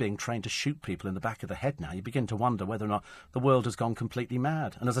kids being trained to shoot people in the back of the head now, you begin to wonder whether or not the world has gone completely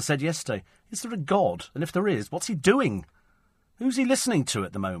mad. And as I said yesterday, is there a God? And if there is, what's he doing? Who's he listening to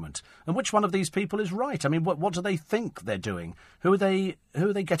at the moment? And which one of these people is right? I mean, what do they think they're doing? Who are they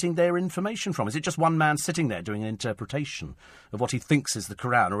getting their information from? Is it just one man sitting there doing an interpretation of what he thinks is the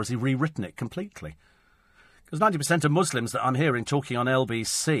Quran, or has he rewritten it completely? Because 90% of Muslims that I'm hearing talking on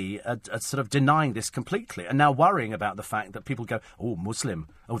LBC are sort of denying this completely, and now worrying about the fact that people go, oh, Muslim,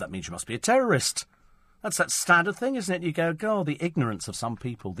 oh, that means you must be a terrorist. That's that standard thing, isn't it? You go, God, the ignorance of some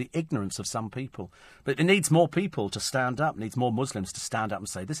people. But it needs more people to stand up, needs more Muslims to stand up and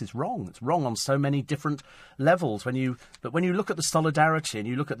say, this is wrong. It's wrong on so many different levels. But when you look at the solidarity and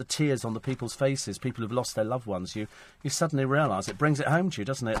you look at the tears on the people's faces, people who've lost their loved ones, you suddenly realise it brings it home to you,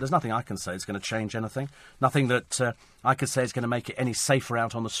 doesn't it? There's nothing I can say that's going to change anything. Nothing that I could say is going to make it any safer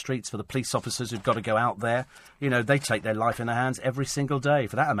out on the streets for the police officers who've got to go out there. You know, they take their life in their hands every single day.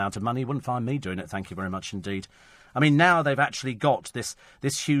 For that amount of money, you wouldn't find me doing it, thank you very much indeed. I mean, now they've actually got this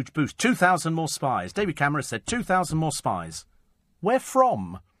huge boost. 2,000 more spies. David Cameron said 2,000 more spies. Where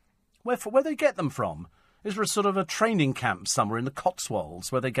from? Where do they get them from? Is there a sort of a training camp somewhere in the Cotswolds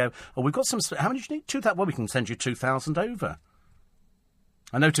where they go, oh, we've got some... How many do you need? 2,000? Well, we can send you 2,000 over.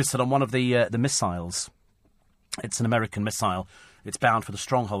 I noticed that on one of the missiles, it's an American missile, it's bound for the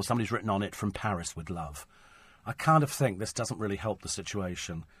stronghold. Somebody's written on it, from Paris with love. I kind of think this doesn't really help the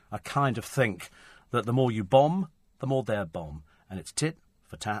situation. I kind of think that the more you bomb, the more they'll bomb. And it's tit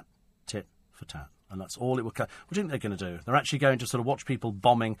for tat, tit for tat. And that's all it will... What do you think they're going to do? They're actually going to sort of watch people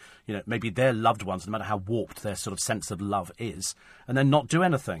bombing, you know, maybe their loved ones, no matter how warped their sort of sense of love is, and then not do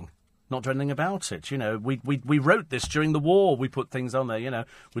anything. Not do anything about it. You know, we wrote this during the war. We put things on there, you know,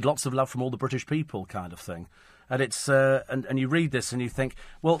 with lots of love from all the British people kind of thing. And it's and you read this and you think,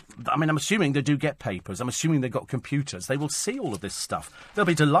 well, I mean, I'm assuming they do get papers. I'm assuming they've got computers. They will see all of this stuff. They'll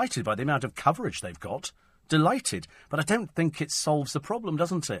be delighted by the amount of coverage they've got. Delighted. But I don't think it solves the problem,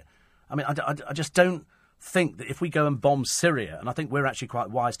 doesn't it? I mean, I just don't think that if we go and bomb Syria, and I think we're actually quite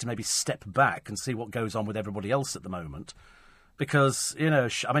wise to maybe step back and see what goes on with everybody else at the moment, because, you know,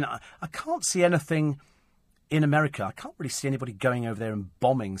 I mean, I can't see anything in America. I can't really see anybody going over there and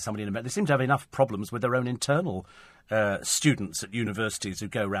bombing somebody in America. They seem to have enough problems with their own internal students at universities who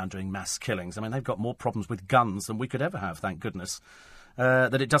go around doing mass killings. I mean, they've got more problems with guns than we could ever have, thank goodness,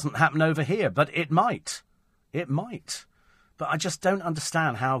 that it doesn't happen over here. But it might. It might. But I just don't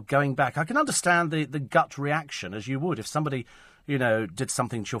understand how going back... I can understand the gut reaction, as you would. If somebody, you know, did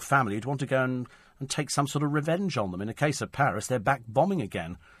something to your family, you'd want to go and take some sort of revenge on them. In the case of Paris, they're back bombing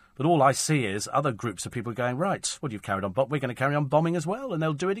again. But all I see is other groups of people going, right, well, you've carried on, but we're going to carry on bombing as well, and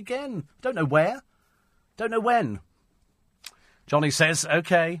they'll do it again. Don't know where. Don't know when. Johnny says,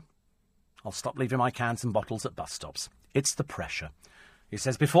 OK, I'll stop leaving my cans and bottles at bus stops. It's the pressure. He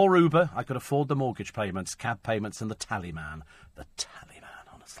says, before Uber, I could afford the mortgage payments, cab payments and the tallyman. The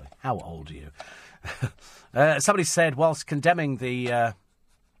tallyman, honestly. How old are you? Somebody said, whilst condemning the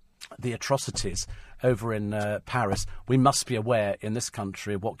atrocities over in Paris, we must be aware in this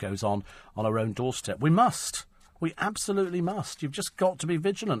country of what goes on our own doorstep. We must. We absolutely must. You've just got to be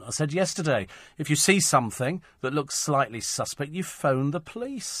vigilant. I said yesterday, if you see something that looks slightly suspect, you phone the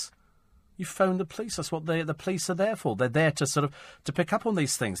police. You phone the police. That's what the police are there for. They're there to sort of to pick up on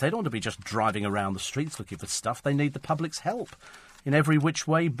these things. They don't want to be just driving around the streets looking for stuff. They need the public's help in every which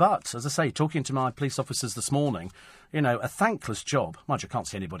way. But, as I say, talking to my police officers this morning, you know, a thankless job. Mind you, I can't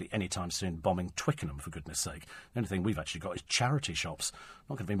see anybody anytime soon bombing Twickenham, for goodness sake. The only thing we've actually got is charity shops.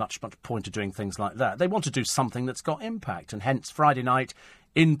 Not going to be much point of doing things like that. They want to do something that's got impact. And hence, Friday night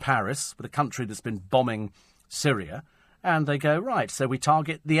in Paris, with a country that's been bombing Syria... And they go, right, so we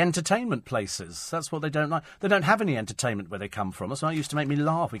target the entertainment places. That's what they don't like. They don't have any entertainment where they come from. That's why it used to make me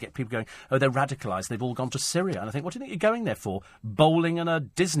laugh. We get people going, oh, they're radicalised. They've all gone to Syria. And I think, what do you think you're going there for? Bowling and a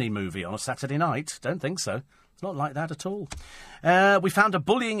Disney movie on a Saturday night? Don't think so. It's not like that at all. We found a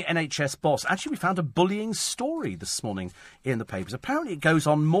bullying NHS boss. Actually, we found a bullying story this morning in the papers. Apparently it goes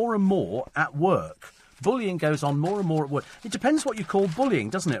on more and more at work. Bullying goes on more and more at work. It depends what you call bullying,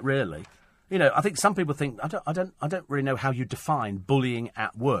 doesn't it, really? You know, I think some people think, I don't really know how you define bullying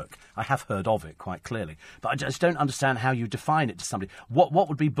at work. I have heard of it, quite clearly. But I just don't understand how you define it to somebody. What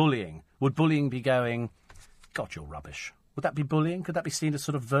would be bullying? Would bullying be going, God, you're rubbish? Would that be bullying? Could that be seen as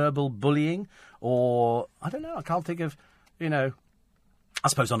sort of verbal bullying? Or, I don't know, I can't think of, you know, I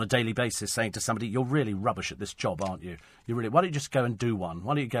suppose on a daily basis saying to somebody, you're really rubbish at this job, aren't you? Why don't you just go and do one?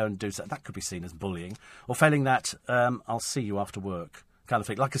 Why don't you go and do something? That could be seen as bullying. Or failing that, I'll see you after work. Kind of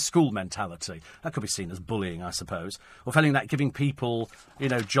thing, like a school mentality. That could be seen as bullying, I suppose. Or failing that, giving people, you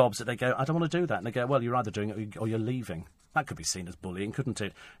know, jobs that they go, I don't want to do that. And they go, well, you're either doing it or you're leaving. That could be seen as bullying, couldn't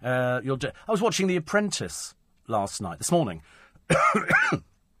it? I was watching The Apprentice this morning.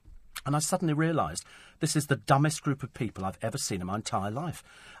 And I suddenly realised this is the dumbest group of people I've ever seen in my entire life.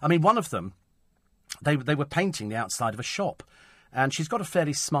 I mean, one of them, they were painting the outside of a shop. And she's got a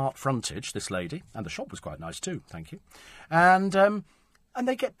fairly smart frontage, this lady. And the shop was quite nice too, thank you. And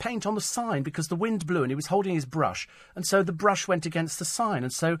they get paint on the sign because the wind blew and he was holding his brush. And so the brush went against the sign.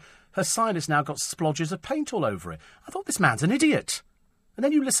 And so her sign has now got splodges of paint all over it. I thought, this man's an idiot. And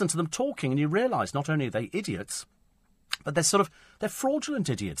then you listen to them talking and you realise not only are they idiots, but they're fraudulent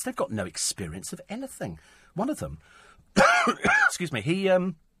idiots. They've got no experience of anything. One of them, excuse me,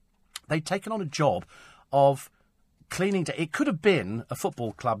 they'd taken on a job of cleaning. It could have been a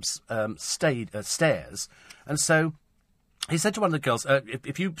football club's stairs. And so he said to one of the girls,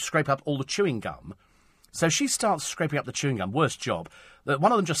 if you scrape up all the chewing gum. So she starts scraping up the chewing gum, worst job.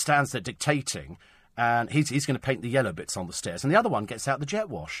 One of them just stands there dictating, and he's going to paint the yellow bits on the stairs. And the other one gets out the jet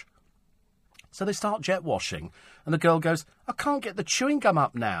wash. So they start jet washing, and the girl goes, I can't get the chewing gum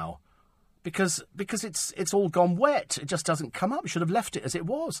up now because it's all gone wet. It just doesn't come up. You should have left it as it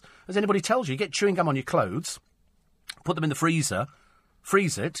was. As anybody tells you, you get chewing gum on your clothes, put them in the freezer,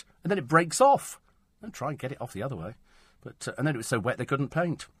 freeze it, and then it breaks off. Don't try and get it off the other way. And then it was so wet they couldn't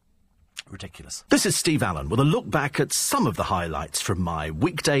paint. Ridiculous. This is Steve Allen with a look back at some of the highlights from my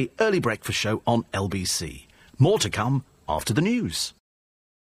weekday early breakfast show on LBC. More to come after the news.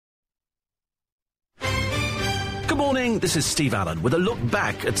 Good morning, this is Steve Allen with a look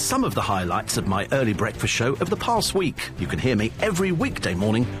back at some of the highlights of my early breakfast show of the past week. You can hear me every weekday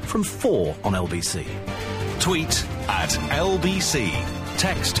morning from 4 on LBC. Tweet at LBC.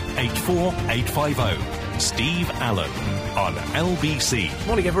 Text 84850. Steve Allen on LBC.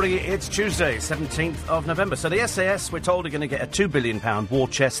 Morning, everybody. It's Tuesday, 17th of November. So the SAS, we're told, are going to get a £2 billion war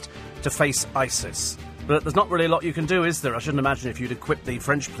chest to face ISIS. But there's not really a lot you can do, is there? I shouldn't imagine if you'd equipped the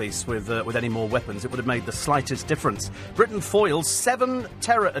French police with any more weapons, it would have made the slightest difference. Britain foils 7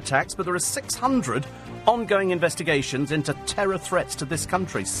 terror attacks, but there are 600 ongoing investigations into terror threats to this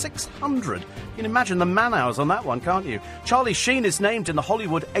country. 600! You can imagine the man-hours on that one, can't you? Charlie Sheen is named in the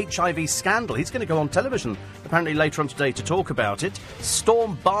Hollywood HIV scandal. He's going to go on television, apparently later on today, to talk about it.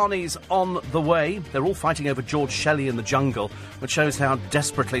 Storm Barney's on the way. They're all fighting over George Shelley in the jungle, which shows how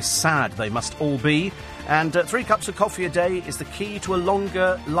desperately sad they must all be. And 3 cups of coffee a day is the key to a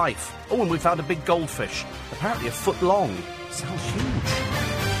longer life. Oh, and we found a big goldfish, apparently a foot long. Sounds huge.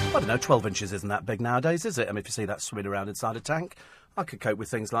 I don't know, 12 inches isn't that big nowadays, is it? I mean, if you see that swimming around inside a tank, I could cope with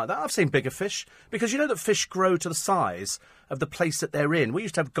things like that. I've seen bigger fish, because you know that fish grow to the size of the place that they're in. We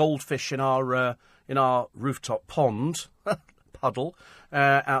used to have goldfish in our rooftop pond, puddle,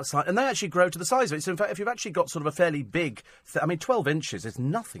 outside, and they actually grow to the size of it. So, in fact, if you've actually got sort of a fairly big... 12 inches is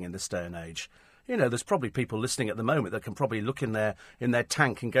nothing in this day and age. You know, there's probably people listening at the moment that can probably look in their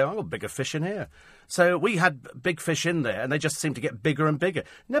tank and go, I've got bigger fish in here. So we had big fish in there, and they just seem to get bigger and bigger.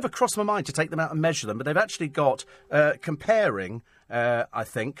 Never crossed my mind to take them out and measure them, but they've actually got, comparing, I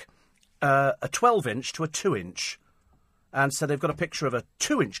think, a 12-inch to a 2-inch. And so they've got a picture of a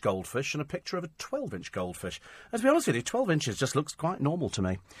 2-inch goldfish and a picture of a 12-inch goldfish. And to be honest with you, 12 inches just looks quite normal to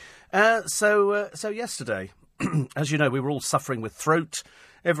me. So yesterday, as you know, we were all suffering with throat.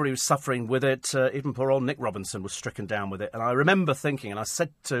 Everybody was suffering with it. Even poor old Nick Robinson was stricken down with it. And I remember thinking, and I said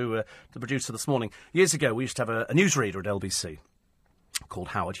to the producer this morning, years ago we used to have a newsreader at LBC called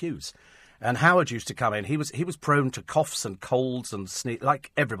Howard Hughes. And Howard used to come in. He was prone to coughs and colds and sneeze,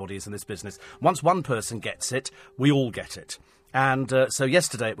 like everybody is in this business. Once one person gets it, we all get it. And so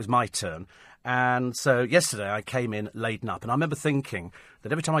yesterday it was my turn. And so yesterday I came in laden up. And I remember thinking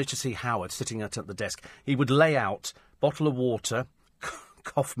that every time I used to see Howard sitting at the desk, he would lay out bottle of water,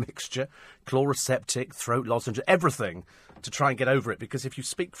 cough mixture, chloroseptic, throat lozenge, everything to try and get over it. Because if you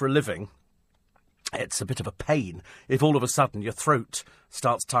speak for a living, it's a bit of a pain if all of a sudden your throat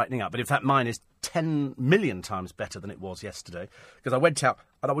starts tightening up. But in fact, mine is 10 million times better than it was yesterday. Because I went out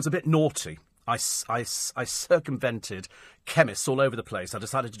and I was a bit naughty. I circumvented chemists all over the place. I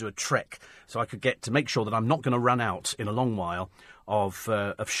decided to do a trek so I could get to make sure that I'm not going to run out in a long while of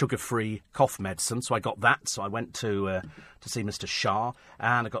sugar-free cough medicine. So I got that. So I went to see Mr. Shah,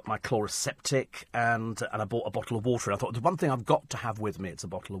 and I got my chloroseptic, and I bought a bottle of water. And I thought, the one thing I've got to have with me, it's a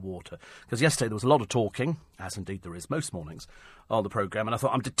bottle of water. Because yesterday there was a lot of talking, as indeed there is most mornings on the programme, and I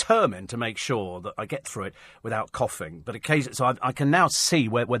thought I'm determined to make sure that I get through it without coughing. But occasionally, so I can now see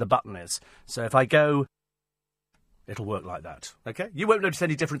where the button is. So if I go... it'll work like that, OK? You won't notice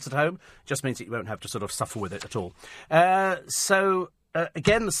any difference at home. Just means that you won't have to sort of suffer with it at all.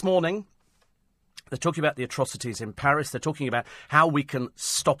 Again, this morning, They're talking about the atrocities in Paris. They're talking about how we can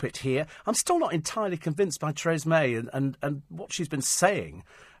stop it here. I'm still not entirely convinced by Theresa May and what she's been saying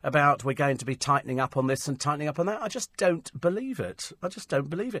about we're going to be tightening up on this and tightening up on that. I just don't believe it. I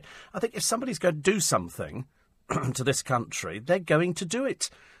think if somebody's going to do something to this country, they're going to do it.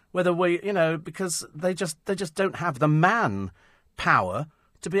 Whether because they just don't have the manpower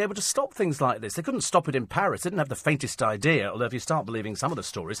to be able to stop things like this. They couldn't stop it in Paris. They didn't have the faintest idea, although if you start believing some of the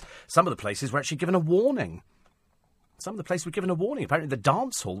stories, some of the places were actually given a warning. Some of the places were given a warning. Apparently the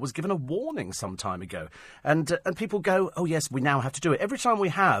dance hall was given a warning some time ago. And people go, oh yes, we now have to do it. Every time we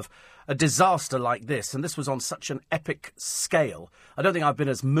have a disaster like this, and this was on such an epic scale, I don't think I've been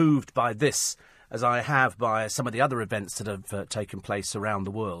as moved by this as I have by some of the other events that have taken place around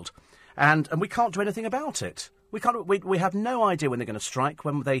the world. And we can't do anything about it. We have no idea when they're going to strike.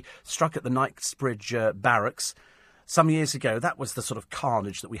 When they struck at the Knightsbridge barracks some years ago, that was the sort of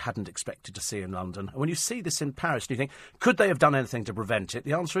carnage that we hadn't expected to see in London. And when you see this in Paris, you think, could they have done anything to prevent it?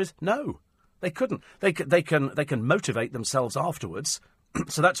 The answer is no, they couldn't. They can motivate themselves afterwards.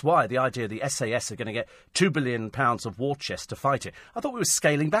 So that's why the idea the SAS are going to get £2 billion of war chest to fight it. I thought we were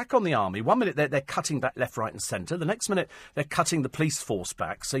scaling back on the army. 1 minute they're cutting back left, right and centre. The next minute they're cutting the police force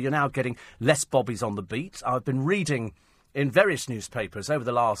back. So you're now getting less bobbies on the beat. I've been reading in various newspapers over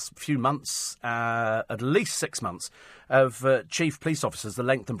the last few months, at least 6 months, of chief police officers the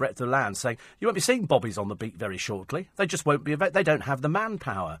length and breadth of the land saying you won't be seeing bobbies on the beat very shortly. They just won't be. They don't have the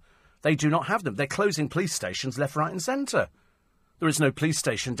manpower. They do not have them. They're closing police stations left, right and centre. There is no police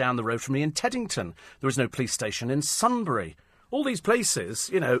station down the road from me in Teddington. There is no police station in Sunbury. All these places,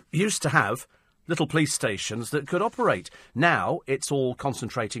 used to have little police stations that could operate. Now it's all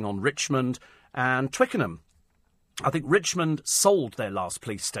concentrating on Richmond and Twickenham. I think Richmond sold their last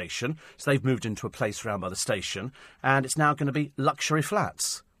police station, so they've moved into a place round by the station, and it's now going to be luxury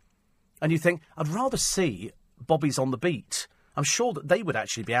flats. And you think, I'd rather see bobbies on the beat. I'm sure that they would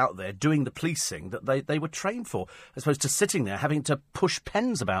actually be out there doing the policing that they were trained for, as opposed to sitting there having to push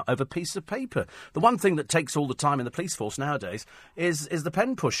pens about over pieces of paper. The one thing that takes all the time in the police force nowadays is the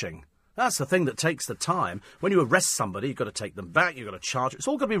pen pushing. That's the thing that takes the time. When you arrest somebody, you've got to take them back, you've got to charge it. It's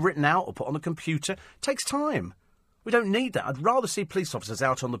all got to be written out or put on the computer. It takes time. We don't need that. I'd rather see police officers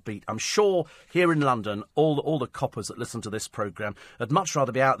out on the beat. I'm sure here in London, all the coppers that listen to this programme would much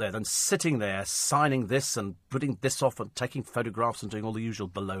rather be out there than sitting there signing this and putting this off and taking photographs and doing all the usual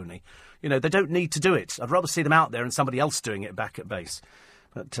baloney. They don't need to do it. I'd rather see them out there and somebody else doing it back at base.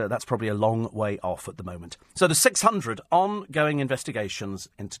 But that's probably a long way off at the moment. So the 600 ongoing investigations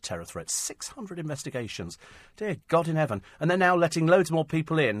into terror threats. 600 investigations. Dear God in heaven. And they're now letting loads more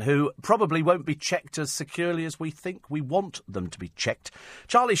people in who probably won't be checked as securely as we think we want them to be checked.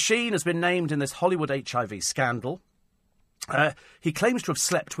 Charlie Sheen has been named in this Hollywood HIV scandal. He claims to have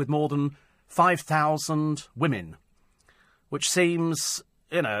slept with more than 5,000 women, which seems...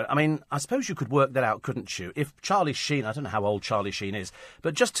 I suppose you could work that out, couldn't you? If Charlie Sheen, I don't know how old Charlie Sheen is,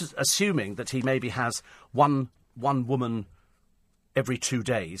 but just assuming that he maybe has one woman every 2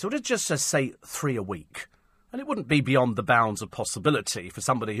 days, or just say 3 a week, and it wouldn't be beyond the bounds of possibility for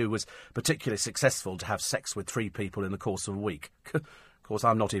somebody who was particularly successful to have sex with 3 people in the course of a week. Of course,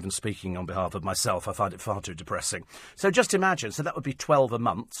 I'm not even speaking on behalf of myself. I find it far too depressing. So just imagine, so that would be 12 a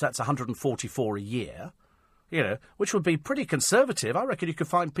month, so that's 144 a year. Which would be pretty conservative. I reckon you could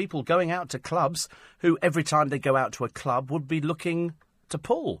find people going out to clubs who, every time they go out to a club, would be looking to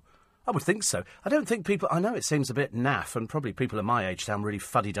pull. I would think so. I don't think people... I know it seems a bit naff, and probably people at my age sound really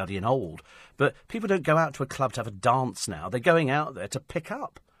fuddy-duddy and old, but people don't go out to a club to have a dance now. They're going out there to pick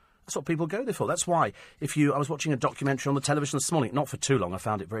up. That's what people go there for. That's why, I was watching a documentary on the television this morning, not for too long, I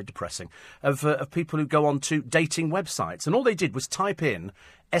found it very depressing, of people who go on to dating websites, and all they did was type in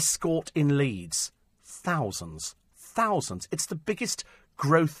escort in Leeds. Thousands. It's the biggest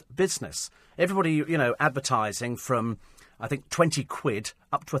growth business. Everybody, advertising from, I think, 20 quid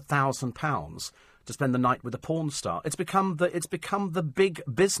up to £1,000 to spend the night with a porn star. It's become the big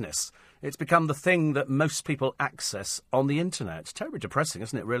business. It's become the thing that most people access on the internet. It's terribly depressing,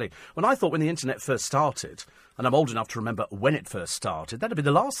 isn't it, really? When the internet first started, and I'm old enough to remember when it first started, that'd be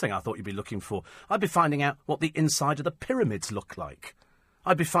the last thing I thought you'd be looking for. I'd be finding out what the inside of the pyramids look like.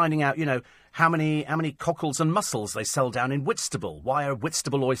 I'd be finding out, how many cockles and mussels they sell down in Whitstable. Why are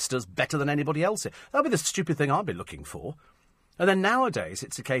Whitstable oysters better than anybody else? That'd be the stupid thing I'd be looking for. And then nowadays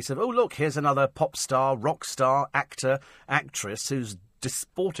it's a case of, oh, look, here's another pop star, rock star, actor, actress who's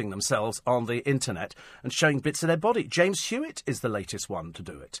disporting themselves on the internet and showing bits of their body. James Hewitt is the latest one to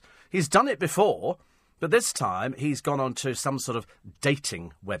do it. He's done it before, but this time he's gone on to some sort of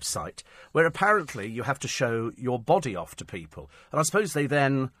dating website where apparently you have to show your body off to people. And I suppose they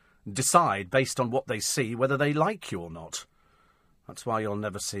then decide, based on what they see, whether they like you or not. That's why you'll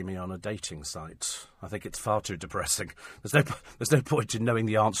never see me on a dating site. I think it's far too depressing. There's no point in knowing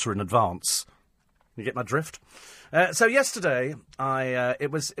the answer in advance. You get my drift? So yesterday,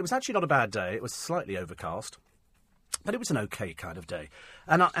 it was actually not a bad day. It was slightly overcast, but it was an okay kind of day.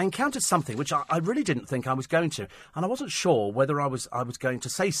 And I encountered something which I really didn't think I was going to, and I wasn't sure whether I was going to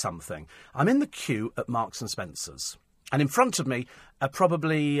say something. I'm in the queue at Marks and Spencer's, and in front of me are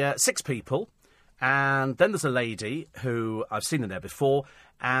probably 6 people. And then there's a lady who I've seen in there before,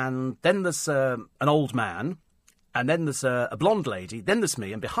 and then there's an old man, and then there's a blonde lady, then there's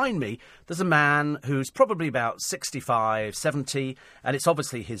me, and behind me there's a man who's probably about 65, 70, and it's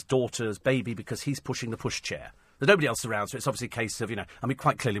obviously his daughter's baby because he's pushing the pushchair. There's nobody else around, so it's obviously a case of,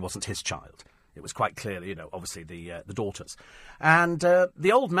 quite clearly wasn't his child. It was quite clearly, obviously the daughter's. And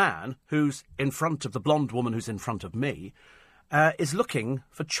the old man who's in front of the blonde woman who's in front of me is looking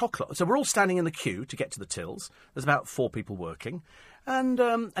for chocolate. So we're all standing in the queue to get to the tills. There's about 4 people working. And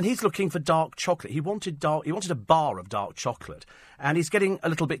he's looking for dark chocolate. He wanted a bar of dark chocolate. And he's getting a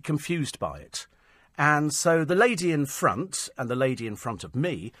little bit confused by it. And so the lady in front and the lady in front of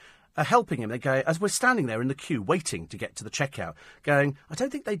me are helping him. They go, as we're standing there in the queue waiting to get to the checkout, going, I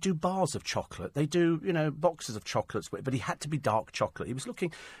don't think they do bars of chocolate. They do, boxes of chocolates, but he had to be dark chocolate. He was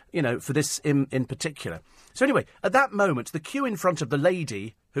looking, for this in particular. So anyway, at that moment, the queue in front of the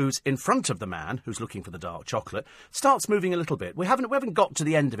lady who's in front of the man who's looking for the dark chocolate starts moving a little bit. We haven't got to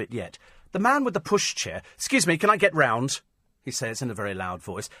the end of it yet. The man with the pushchair, excuse me, can I get round? He says in a very loud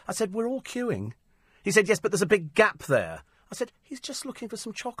voice. I said, we're all queuing. He said, yes, but there's a big gap there. I said, he's just looking for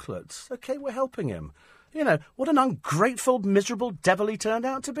some chocolates. OK, we're helping him. What an ungrateful, miserable devil he turned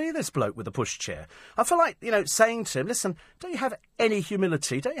out to be, this bloke with the pushchair. I feel like, saying to him, listen, don't you have any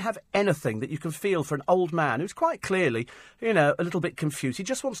humility? Don't you have anything that you can feel for an old man who's quite clearly, a little bit confused? He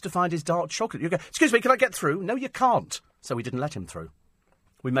just wants to find his dark chocolate. You go, excuse me, can I get through? No, you can't. So we didn't let him through.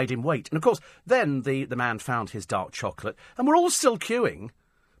 We made him wait. And, of course, then the man found his dark chocolate, and we're all still queuing.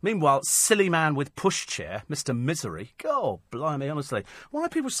 Meanwhile, silly man with pushchair, Mr. Misery. God, blimey, honestly. Why are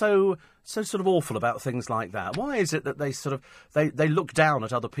people so sort of awful about things like that? Why is it that they sort of, they look down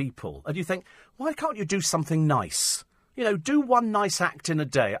at other people? And you think, why can't you do something nice? Do one nice act in a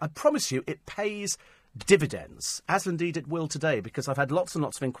day. I promise you, it pays dividends, as indeed it will today, because I've had lots and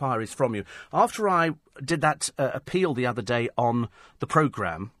lots of inquiries from you. After I did that appeal the other day on the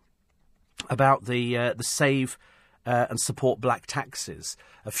programme about the Save and Support Black Taxes,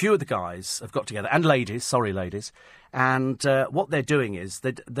 a few of the guys have got together, and ladies, sorry ladies, and what they're doing is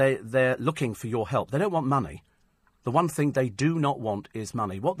they're looking for your help. They don't want money. The one thing they do not want is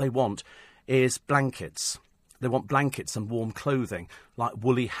money. What they want is blankets. They want blankets and warm clothing, like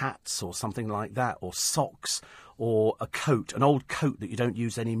woolly hats or something like that, or socks, or a coat, an old coat that you don't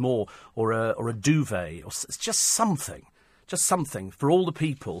use anymore, or a duvet, or it's just something for all the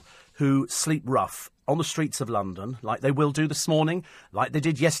people who sleep rough on the streets of London, like they will do this morning, like they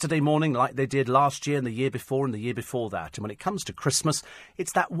did yesterday morning, like they did last year and the year before and the year before that. And when it comes to Christmas,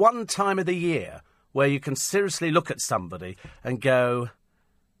 it's that one time of the year where you can seriously look at somebody and go,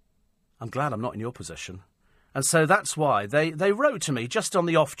 I'm glad I'm not in your position. And so that's why they wrote to me just on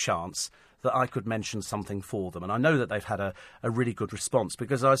the off chance that I could mention something for them. And I know that they've had a really good response,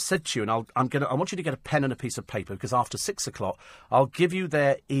 because I said to you, and I want you to get a pen and a piece of paper, because after 6 o'clock, I'll give you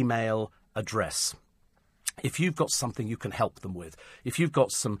their email address. If you've got something you can help them with, if you've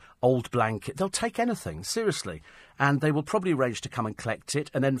got some old blanket, they'll take anything, seriously. And they will probably arrange to come and collect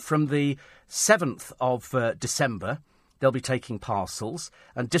it. And then from the 7th of December, they'll be taking parcels,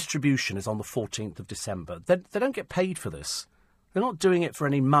 and distribution is on the 14th of December. They don't get paid for this. They're not doing it for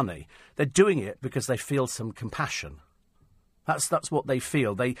any money. They're doing it because they feel some compassion. That's what they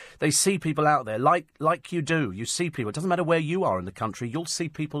feel. They see people out there like you do. You see people. It doesn't matter where you are in the country. You'll see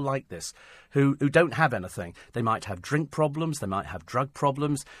people like this who don't have anything. They might have drink problems. They might have drug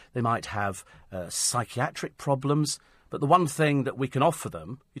problems. They might have psychiatric problems. But the one thing that we can offer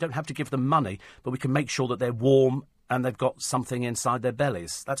them, you don't have to give them money, but we can make sure that they're warm and they've got something inside their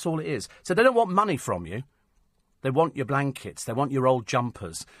bellies. That's all it is. So they don't want money from you. They want your blankets, they want your old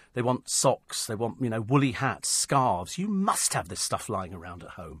jumpers, they want socks, they want, woolly hats, scarves. You must have this stuff lying around at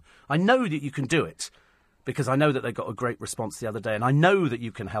home. I know that you can do it, because I know that they got a great response the other day, and I know that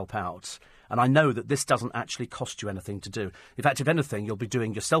you can help out, and I know that this doesn't actually cost you anything to do. In fact, if anything, you'll be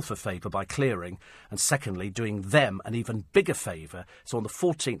doing yourself a favour by clearing, and secondly, doing them an even bigger favour, so on the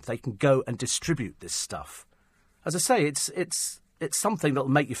 14th they can go and distribute this stuff. As I say, it's something that will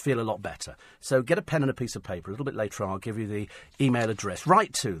make you feel a lot better. So get a pen and a piece of paper. A little bit later on, I'll give you the email address.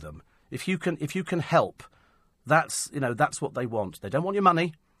 Write to them. If you can help, that's what they want. They don't want your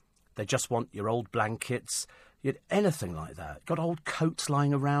money. They just want your old blankets, anything like that. Got old coats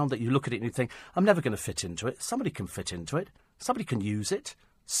lying around that you look at it and you think, I'm never going to fit into it. Somebody can fit into it. Somebody can use it.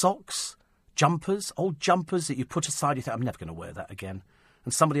 Socks, jumpers, old jumpers that you put aside, you think, I'm never going to wear that again.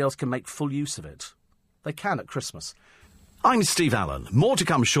 And somebody else can make full use of it. They can at Christmas. I'm Steve Allen. More to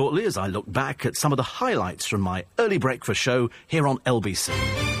come shortly as I look back at some of the highlights from my early breakfast show here on LBC.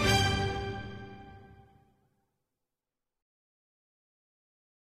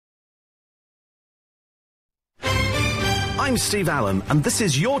 I'm Steve Allen, and this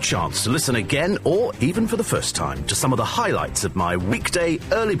is your chance to listen again, or even for the first time, to some of the highlights of my weekday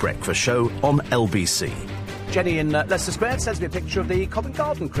early breakfast show on LBC. Jenny in Leicester Square sends me a picture of the Covent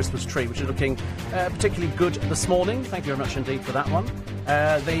Garden Christmas tree, which is looking particularly good this morning. Thank you very much indeed for that one.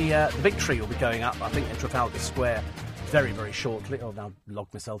 The big tree will be going up, I think, in Trafalgar Square very, very shortly. Oh, now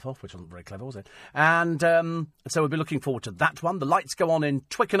logged myself off, which wasn't very clever, was it? And so we'll be looking forward to that one. The lights go on in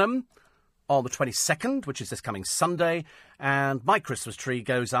Twickenham on the 22nd, which is this coming Sunday, and my Christmas tree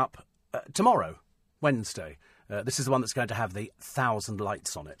goes up tomorrow, Wednesday. This is the one that's going to have the 1,000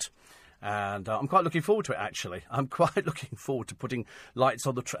 lights on it. And I'm quite looking forward to it, actually. I'm quite looking forward to putting lights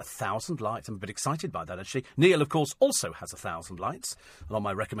on the tree. 1,000 lights. I'm a bit excited by that, actually. Neil, of course, also has 1,000 lights. And on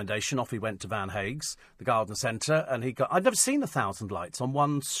my recommendation, off he went to Van Hague's, the garden centre, and I'd never seen 1,000 lights on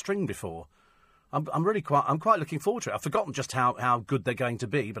one string before. I'm quite looking forward to it. I've forgotten just how good they're going to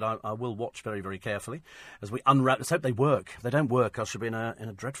be, but I will watch very, very carefully as we unwrap. Let's hope they work. If they don't work, I should be in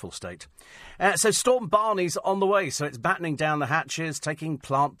a dreadful state. So Storm Barney's on the way, so it's battening down the hatches, taking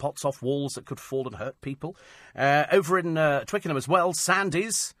plant pots off walls that could fall and hurt people. Over in Twickenham as well,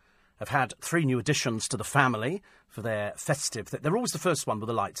 Sandy's have had 3 new additions to the family for their festive. They're always the first one with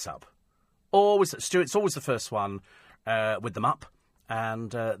the lights up. Stuart's always the first one with them up.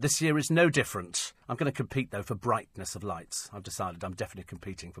 And this year is no different. I'm going to compete, though, for brightness of lights. I've decided I'm definitely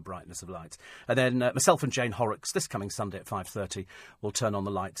competing for brightness of lights. And then myself and Jane Horrocks, this coming Sunday at 5:30, will turn on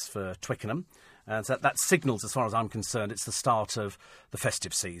the lights for Twickenham. And so that signals, as far as I'm concerned, it's the start of the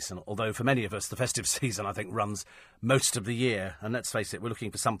festive season. Although for many of us, the festive season, I think, runs most of the year. And let's face it, we're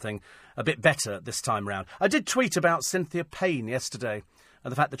looking for something a bit better this time round. I did tweet about Cynthia Payne yesterday,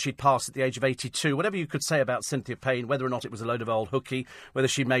 and the fact that she'd passed at the age of 82. Whatever you could say about Cynthia Payne, whether or not it was a load of old hooky, whether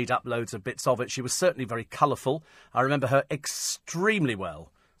she made up loads of bits of it, she was certainly very colourful. I remember her extremely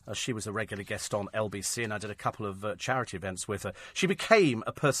well, as she was a regular guest on LBC, and I did a couple of charity events with her. She became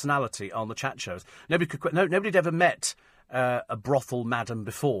a personality on the chat shows. Nobody'd ever met a brothel madam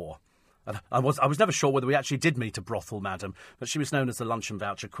before. I was never sure whether we actually did meet a brothel madam, but she was known as the luncheon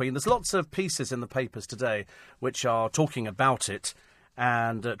voucher queen. There's lots of pieces in the papers today which are talking about it,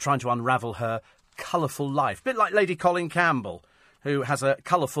 and trying to unravel her colourful life. A bit like Lady Colin Campbell, who has a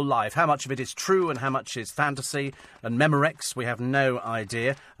colourful life. How much of it is true and how much is fantasy and Memorex, we have no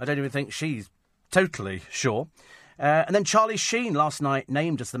idea. I don't even think she's totally sure. And then Charlie Sheen, last night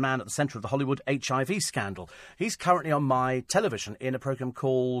named as the man at the centre of the Hollywood HIV scandal. He's currently on my television in a programme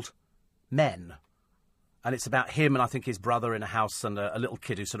called Men. And it's about him and I think his brother in a house and a little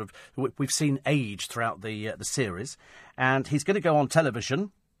kid who sort of we've seen age throughout the series. And he's going to go on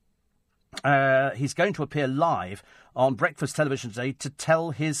television. He's going to appear live on breakfast television today to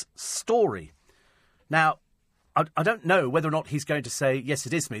tell his story. Now, I don't know whether or not he's going to say, yes,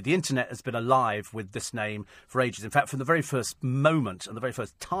 it is me. The internet has been alive with this name for ages. In fact, from the very first moment and the very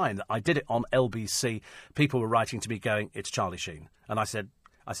first time that I did it on LBC, people were writing to me going, it's Charlie Sheen. And I said,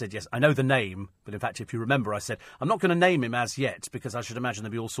 yes, I know the name, but in fact, if you remember, I said, I'm not going to name him as yet, because I should imagine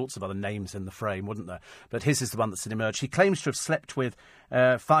there'd be all sorts of other names in the frame, wouldn't there? But his is the one that's emerged. He claims to have slept with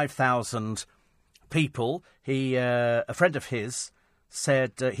 5,000 people. A friend of his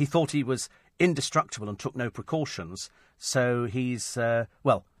said he thought he was indestructible and took no precautions. So he's,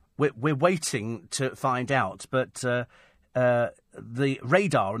 we're waiting to find out, but the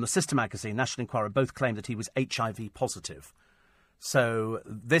Radar and the Sister Magazine, National Enquirer, both claim that he was HIV positive. So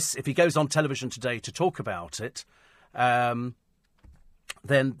if he goes on television today to talk about it, then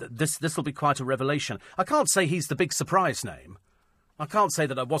this will be quite a revelation. I can't say he's the big surprise name. I can't say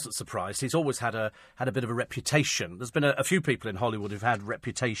that I wasn't surprised. He's always had a bit of a reputation. There's been a few people in Hollywood who've had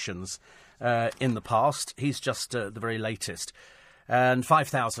reputations in the past. He's just the very latest. And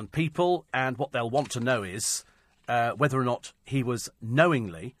 5,000 people, and what they'll want to know is whether or not he was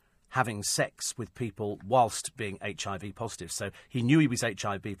knowingly having sex with people whilst being HIV positive. So he knew he was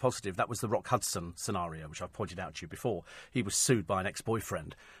HIV positive. That was the Rock Hudson scenario, which I've pointed out to you before. He was sued by an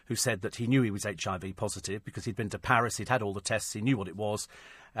ex-boyfriend who said that he knew he was HIV positive because he'd been to Paris, he'd had all the tests, he knew what it was.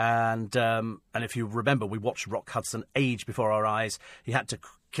 And if you remember, we watched Rock Hudson age before our eyes. He had to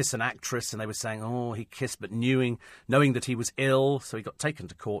kiss an actress, and they were saying, oh, he kissed, but knowing that he was ill, so he got taken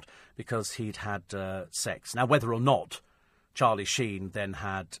to court because he'd had sex. Now, whether or not Charlie Sheen then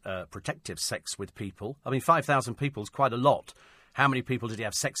had protective sex with people, I mean, 5,000 people is quite a lot. How many people did he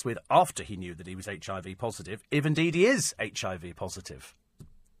have sex with after he knew that he was HIV positive, if indeed he is HIV positive?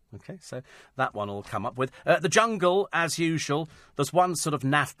 OK, so that one will come up with. The Jungle, as usual, there's one sort of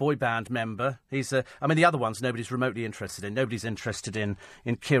naff boy band member. He's, the other ones nobody's remotely interested in. Nobody's interested in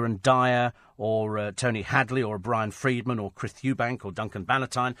Kieran Dyer or Tony Hadley or Brian Friedman or Chris Eubank or Duncan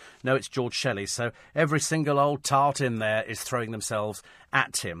Bannatyne. No, it's George Shelley. So every single old tart in there is throwing themselves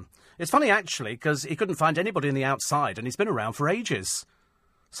at him. It's funny, actually, because he couldn't find anybody on the outside, and he's been around for ages.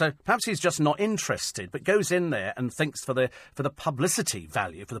 So perhaps he's just not interested, but goes in there and thinks for the publicity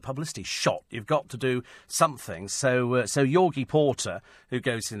value, for the publicity shot, you've got to do something. So Yorgie Porter, who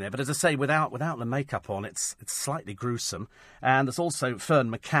goes in there, but as I say, without the makeup on, it's slightly gruesome. And there's also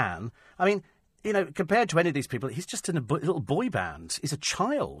Fern McCann. I mean, you know, compared to any of these people, he's just in a little boy band. He's a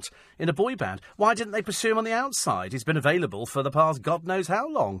child in a boy band. Why didn't they pursue him on the outside? He's been available for the past God knows how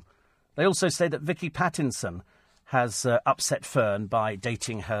long. They also say that Vicky Pattinson has upset Fern by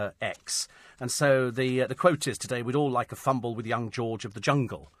dating her ex. And so the quote is today, we'd all like a fumble with young George of the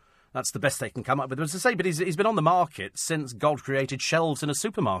Jungle. That's the best they can come up with. As I say, but he's been on the market since God created shelves in a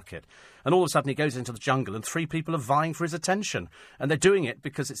supermarket. And all of a sudden he goes into the jungle and 3 people are vying for his attention. And they're doing it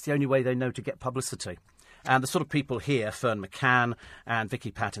because it's the only way they know to get publicity. And the sort of people here, Fern McCann and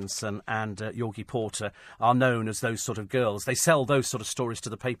Vicky Pattinson and Yorgie Porter, are known as those sort of girls. They sell those sort of stories to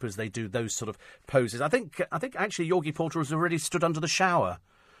the papers. They do those sort of poses. I think actually Yorgie Porter has already stood under the shower.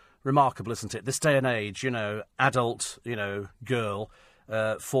 Remarkable, isn't it? This day and age, you know, adult, you know, girl,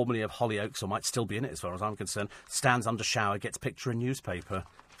 formerly of Hollyoaks, or might still be in it as far as I'm concerned, stands under shower, gets picture in newspaper.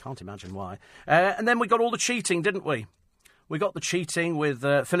 Can't imagine why. And then we got all the cheating, didn't we? We got the cheating with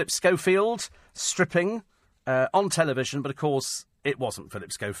Philip Schofield stripping on television, but of course it wasn't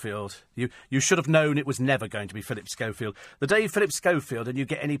Philip Schofield. You should have known it was never going to be Philip Schofield. The day Philip Schofield, and you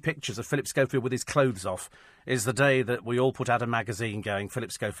get any pictures of Philip Schofield with his clothes off, is the day that we all put out a magazine going,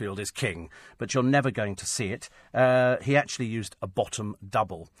 Philip Schofield is king. But you're never going to see it. He actually used a bottom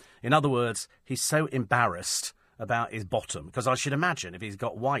double. In other words, he's so embarrassed about his bottom, because I should imagine if he's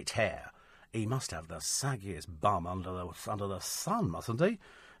got white hair, he must have the saggiest bum under the sun, mustn't he?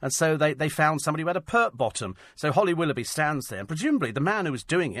 And so they found somebody who had a pert bottom. So Holly Willoughby stands there, and presumably the man who was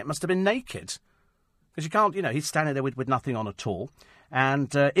doing it must have been naked. Because you can't, you know, he's standing there with nothing on at all.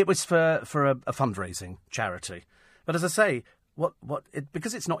 And it was for a fundraising charity. But as I say,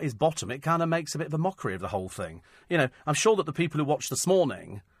 because it's not his bottom, it kind of makes a bit of a mockery of the whole thing. You know, I'm sure that the people who watched This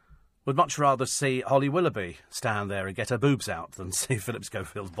Morning would much rather see Holly Willoughby stand there and get her boobs out than see Philip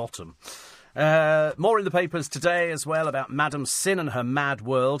Schofield's bottom. More in the papers today as well about Madam Sin and her mad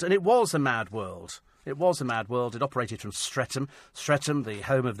world. And it was a mad world. It was a mad world. It operated from Streatham. Streatham, the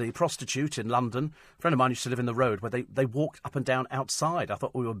home of the prostitute in London. A friend of mine used to live in the road where they walked up and down outside. I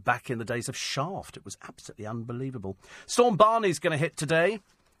thought we were back in the days of Shaft. It was absolutely unbelievable. Storm Barney's going to hit today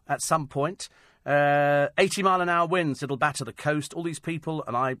at some point. 80-mile-an-hour winds. It'll batter the coast. All these people,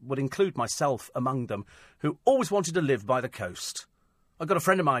 and I would include myself among them, who always wanted to live by the coast. I've got a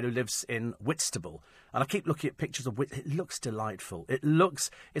friend of mine who lives in Whitstable, and I keep looking at pictures of It looks delightful.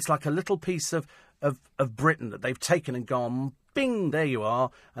 It's like a little piece of Britain that they've taken and gone, bing, there you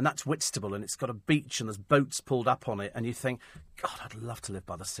are, and that's Whitstable, and it's got a beach and there's boats pulled up on it, and you think, God, I'd love to live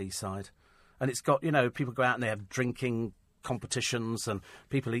by the seaside. And it's got, you know, people go out and they have drinking competitions and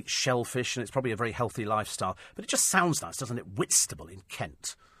people eat shellfish, and it's probably a very healthy lifestyle. But it just sounds nice, doesn't it? Whitstable in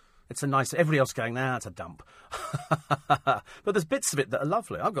Kent. It's a nice... Everybody else going, nah, it's a dump. But there's bits of it that are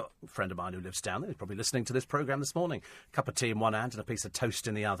lovely. I've got a friend of mine who lives down there. He's probably listening to this programme this morning. Cup of tea in one hand and a piece of toast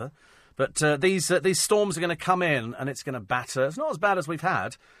in the other. But these storms are going to come in and it's going to batter. It's not as bad as we've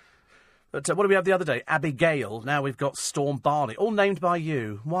had. But what did we have the other day? Abigail. Now we've got Storm Barney. All named by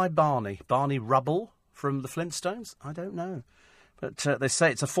you. Why Barney? Barney Rubble from the Flintstones? I don't know. But they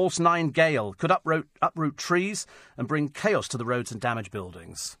say it's a force 9 gale. Could uproot trees and bring chaos to the roads and damage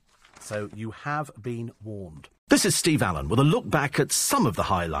buildings. So you have been warned. This is Steve Allen with a look back at some of the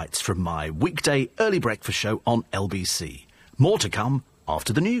highlights from my weekday early breakfast show on LBC. More to come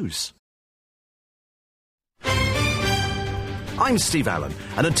after the news. I'm Steve Allen,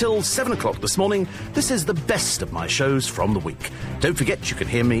 and until 7 o'clock this morning, this is the best of my shows from the week. Don't forget you can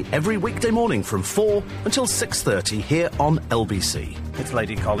hear me every weekday morning from 4 until 6:30 here on LBC. It's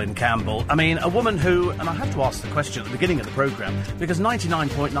Lady Colin Campbell. I mean, a woman who, and I had to ask the question at the beginning of the programme, because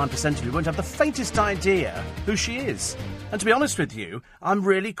 99.9% of you won't have the faintest idea who she is. And to be honest with you, I'm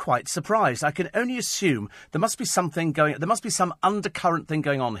really quite surprised. I can only assume there must be some undercurrent thing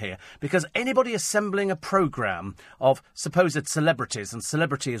going on here, because anybody assembling a programme of supposed celebrities, and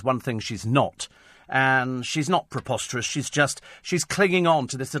celebrity is one thing she's not, and she's not preposterous, she's clinging on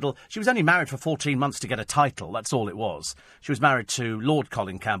to this little... She was only married for 14 months to get a title, that's all it was. She was married to Lord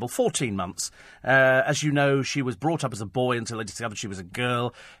Colin Campbell, 14 months. As you know, she was brought up as a boy until they discovered she was a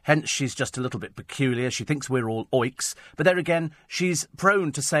girl, hence she's just a little bit peculiar. She thinks we're all oiks, but there again, she's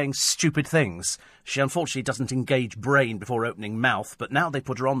prone to saying stupid things. She unfortunately doesn't engage brain before opening mouth, but now they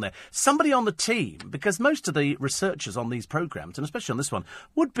put her on there. Somebody on the team, because most of the researchers on these programmes, and especially on this one,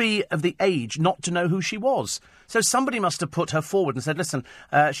 would be of the age not to know who she was. So somebody must have put her forward and said, listen,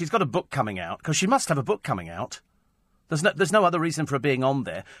 she's got a book coming out, because she must have a book coming out. There's no other reason for her being on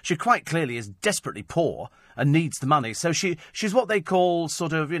there. She quite clearly is desperately poor and needs the money. So she's what they call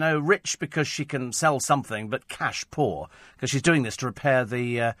sort of, rich because she can sell something, but cash poor, because she's doing this to repair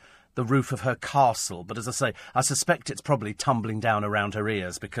the roof of her castle. But as I say, I suspect it's probably tumbling down around her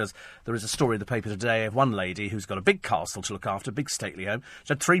ears, because there is a story in the paper today of one lady who's got a big castle to look after, a big stately home.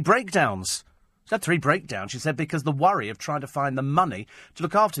 She had 3 breakdowns. She said, because the worry of trying to find the money to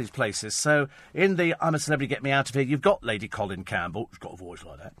look after these places. So in the I'm a Celebrity, Get Me Out of Here, you've got Lady Colin Campbell, who's got a voice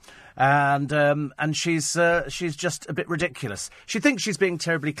like that, and she's just a bit ridiculous. She thinks she's being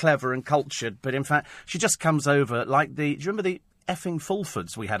terribly clever and cultured, but in fact she just comes over like do you remember the effing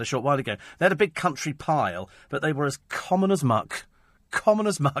Fulfords we had a short while ago? They had a big country pile, but they were as common as muck.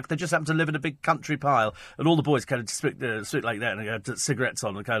 They just happened to live in a big country pile, and all the boys kind of sit like that and had cigarettes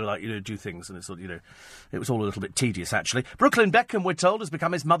on and kind of like, do things, and it's sort of, it was all a little bit tedious, actually. Brooklyn Beckham, we're told, has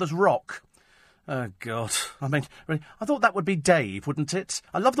become his mother's rock. Oh, God. I mean, really, I thought that would be Dave, wouldn't it?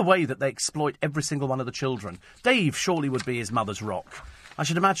 I love the way that they exploit every single one of the children. Dave surely would be his mother's rock. I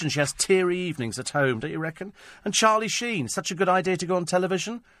should imagine she has teary evenings at home, don't you reckon? And Charlie Sheen, such a good idea to go on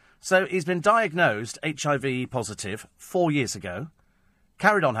television. So he's been diagnosed HIV positive 4 years ago.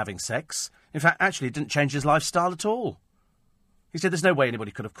 Carried on having sex. In fact, actually didn't change his lifestyle at all. He said there's no way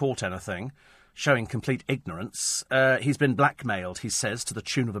anybody could have caught anything, showing complete ignorance. He's been blackmailed, he says, to the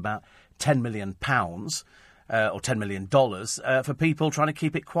tune of about £10 million, or $10 million, for people trying to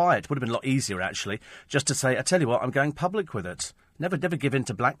keep it quiet. Would have been a lot easier, actually, just to say, I tell you what, I'm going public with it. Never give in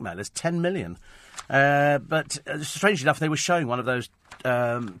to blackmailers. 10 million. But strangely enough, they were showing one of those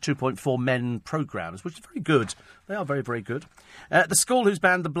 2.4 Men programmes, which is very good. They are very, very good. The school who's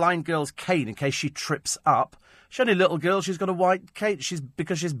banned the blind girl's cane in case she trips up. She's only a little girl. She's got a white cane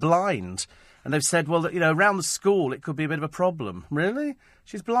because she's blind. And they've said, well, around the school it could be a bit of a problem. Really?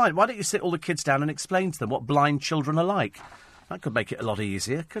 She's blind. Why don't you sit all the kids down and explain to them what blind children are like? That could make it a lot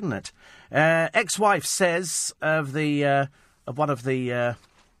easier, couldn't it? Ex-wife says of one of the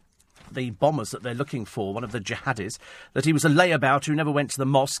bombers that they're looking for, one of the jihadis, that he was a layabout who never went to the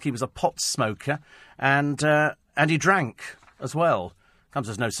mosque. He was a pot smoker, and he drank as well. Comes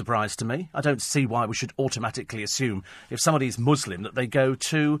as no surprise to me. I don't see why we should automatically assume if somebody's Muslim that they go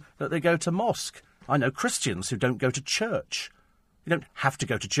to mosque. I know Christians who don't go to church. You don't have to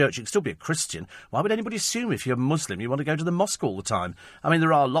go to church. You can still be a Christian. Why would anybody assume if you're Muslim you want to go to the mosque all the time? I mean,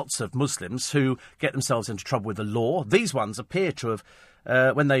 there are lots of Muslims who get themselves into trouble with the law. These ones appear to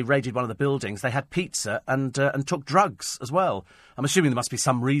have, when they raided one of the buildings, they had pizza and took drugs as well. I'm assuming there must be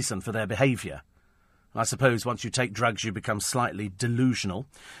some reason for their behaviour. I suppose once you take drugs, you become slightly delusional.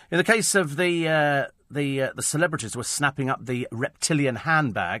 In the case of the celebrities who were snapping up the reptilian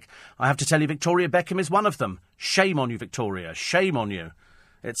handbag, I have to tell you Victoria Beckham is one of them. Shame on you, Victoria. Shame on you.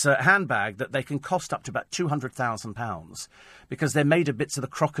 It's a handbag that they can cost up to about £200,000 because they're made of bits of the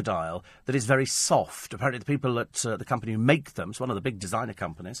crocodile that is very soft. Apparently the people at the company who make them, it's one of the big designer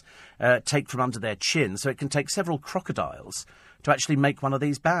companies, take from under their chin, so it can take several crocodiles to actually make one of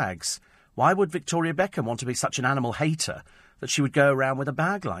these bags. Why would Victoria Beckham want to be such an animal hater that she would go around with a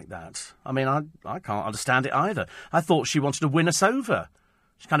bag like that? I mean, I can't understand it either. I thought she wanted to win us over.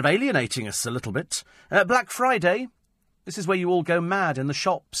 She's kind of alienating us a little bit. Black Friday, this is where you all go mad in the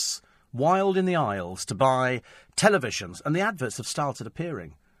shops, wild in the aisles to buy televisions, and the adverts have started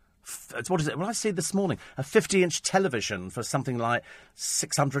appearing. What is it? Well, I see this morning a 50-inch television for something like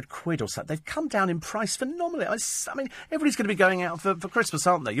 £600 or something. They've come down in price phenomenally. I mean, everybody's going to be going out for Christmas,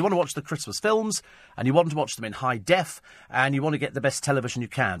 aren't they? You want to watch the Christmas films, and you want to watch them in high def, and you want to get the best television you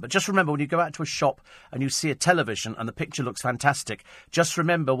can. But just remember, when you go out to a shop and you see a television and the picture looks fantastic, just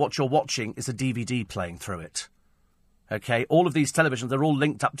remember what you're watching is a DVD playing through it. OK, all of these televisions, they're all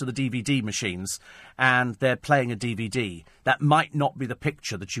linked up to the DVD machines, and they're playing a DVD. That might not be the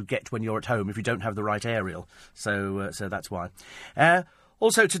picture that you get when you're at home if you don't have the right aerial. So that's why.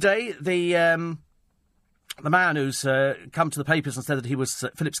 Also today, the the man who's come to the papers and said that he was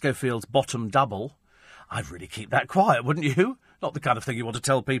Philip Schofield's bottom double. I'd really keep that quiet, wouldn't you? Not the kind of thing you want to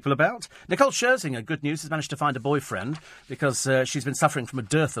tell people about. Nicole Scherzinger, good news, has managed to find a boyfriend because she's been suffering from a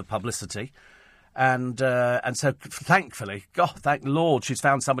dearth of publicity. And so, thankfully, God, thank the Lord, she's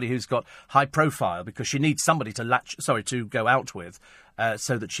found somebody who's got high profile because she needs somebody to go out with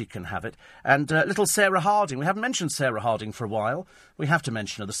so that she can have it. And little Sarah Harding, we haven't mentioned Sarah Harding for a while. We have to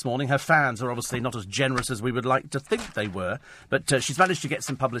mention her this morning. Her fans are obviously not as generous as we would like to think they were, but she's managed to get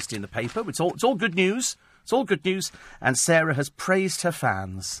some publicity in the paper. It's all good news. It's all good news. And Sarah has praised her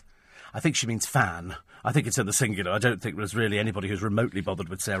fans. I think she means fan. I think it's in the singular. I don't think there's really anybody who's remotely bothered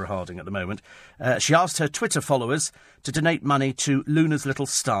with Sarah Harding at the moment. She asked her Twitter followers to donate money to Luna's Little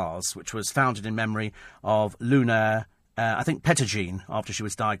Stars, which was founded in memory of Luna, I think, Pettigene, after she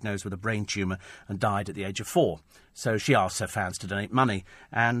was diagnosed with a brain tumour and died at the age of 4. So she asked her fans to donate money,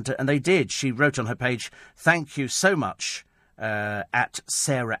 and they did. She wrote on her page, "Thank you so much at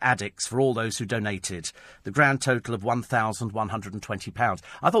Sarah Addicts for all those who donated. The grand total of £1,120.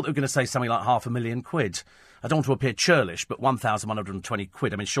 I thought they were going to say something like £500,000. I don't want to appear churlish, but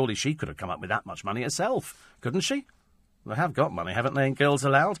 £1,120. I mean, surely she could have come up with that much money herself, couldn't she? They have got money, haven't they, in Girls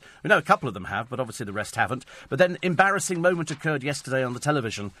Aloud? We know a couple of them have, but obviously the rest haven't. But then embarrassing moment occurred yesterday on the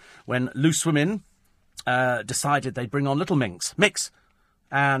television when Loose Women decided they'd bring on Little Mix.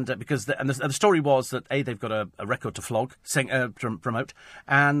 And because the story was that they've got a record to promote,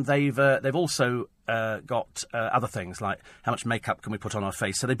 and they've also got other things like how much makeup can we put on our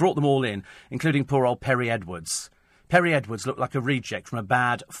face. So they brought them all in, including poor old Perry Edwards. Perry Edwards looked like a reject from a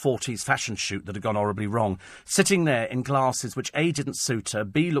bad 40s fashion shoot that had gone horribly wrong, sitting there in glasses which A, didn't suit her,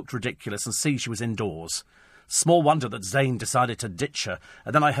 B, looked ridiculous, and C, she was indoors. Small wonder that Zayn decided to ditch her,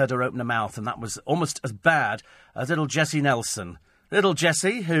 and then I heard her open her mouth, and that was almost as bad as little Jessie Nelson. Little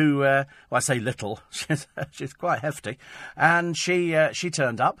Jessie, who, well, I say little, she's quite hefty, and she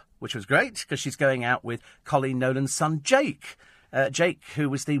turned up, which was great, because she's going out with Colleen Nolan's son, Jake. Jake, who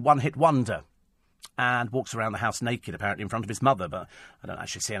was the one-hit wonder, and walks around the house naked, apparently, in front of his mother, but I don't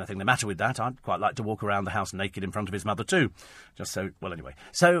actually see anything the matter with that. I'd quite like to walk around the house naked in front of his mother, too. Just so, well, anyway.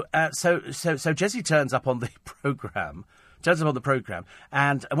 So Jessie turns up on the programme,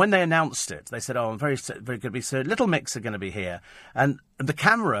 and when they announced it, they said, "Oh, I'm very good to be so. Little Mix are going to be here," and the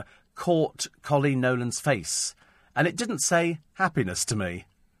camera caught Colleen Nolan's face, and it didn't say happiness to me.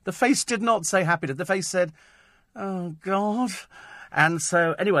 The face did not say happiness. The face said, "Oh God." And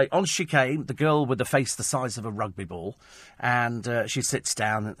so, anyway, on she came, the girl with the face the size of a rugby ball, and she sits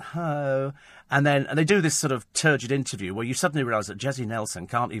down, and then they do this sort of turgid interview where you suddenly realise that Jessie Nelson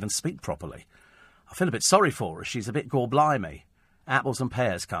can't even speak properly. I feel a bit sorry for her. She's a bit gorblimey, apples and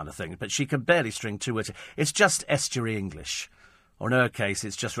pears kind of thing, but she can barely string 2 words. It's just estuary English. Or in her case,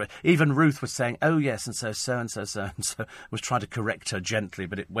 it's just... Even Ruth was saying, "Oh, yes, and so, so-and-so, was trying to correct her gently,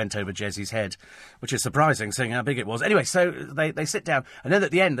 but it went over Jessie's head, which is surprising, seeing how big it was. Anyway, so they sit down, and then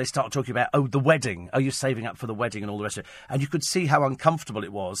at the end they start talking about, the wedding. Are you saving up for the wedding and all the rest of it? And you could see how uncomfortable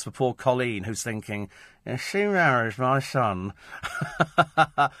it was for poor Colleen, who's thinking, if she marries my son...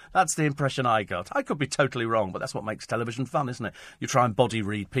 That's the impression I got. I could be totally wrong, but that's what makes television fun, isn't it? You try and body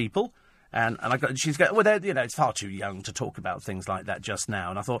read people. And she's going, well, it's far too young to talk about things like that just now.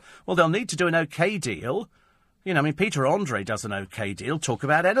 And I thought, well, they'll need to do an OK deal. You know, I mean, Peter Andre does an OK deal, talk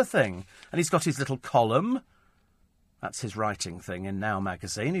about anything. And he's got his little column. That's his writing thing in Now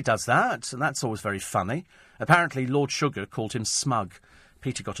magazine. He does that, and that's always very funny. Apparently, Lord Sugar called him smug.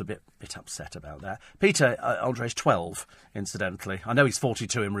 Peter got a bit upset about that. Peter Andre's 12, incidentally. I know he's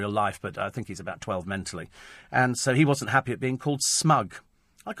 42 in real life, but I think he's about 12 mentally. And so he wasn't happy at being called smug.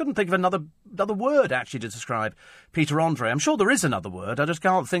 I couldn't think of another word, actually, to describe Peter Andre. I'm sure there is another word. I just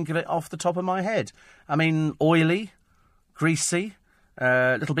can't think of it off the top of my head. I mean, oily, greasy,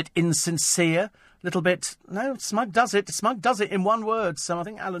 a little bit insincere, little bit... No, smug does it. Smug does it in one word. So I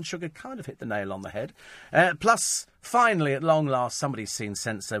think Alan Sugar kind of hit the nail on the head. Plus, finally, at long last, somebody's seen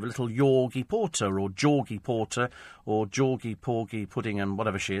sense over little Yorgie Porter or Georgie Porter or Georgie Porgy Pudding and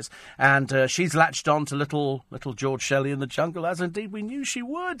whatever she is. And she's latched on to little George Shelley in the jungle, as indeed we knew she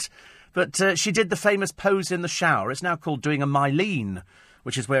would. But she did the famous pose in the shower. It's now called doing a Mylene,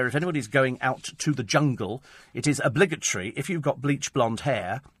 which is where if anybody's going out to the jungle, it is obligatory, if you've got bleach blonde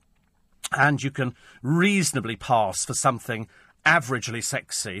hair, and you can reasonably pass for something averagely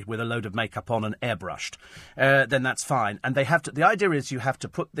sexy with a load of makeup on and airbrushed, then that's fine. And they have to. The idea is you have to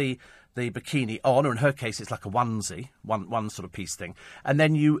put the bikini on, or in her case, it's like a onesie, one sort of piece thing, and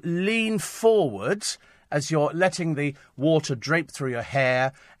then you lean forward as you're letting the water drape through your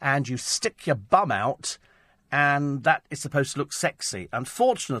hair, and you stick your bum out, and that is supposed to look sexy.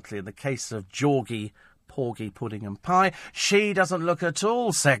 Unfortunately, in the case of Georgie porgy, pudding and pie. She doesn't look at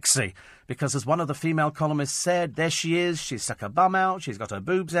all sexy, because as one of the female columnists said, there she is, she's stuck her bum out, she's got her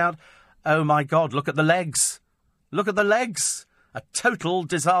boobs out. Oh, my God, look at the legs. Look at the legs. A total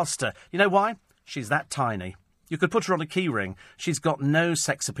disaster. You know why? She's that tiny. You could put her on a key ring. She's got no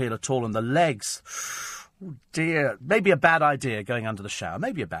sex appeal at all, and the legs... Oh, dear. Maybe a bad idea going under the shower.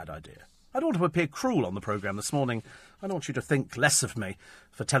 Maybe a bad idea. I don't want to appear cruel on the programme this morning. I don't want you to think less of me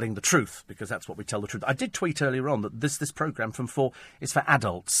for telling the truth, because that's what we tell the truth. I did tweet earlier on that this programme from 4 is for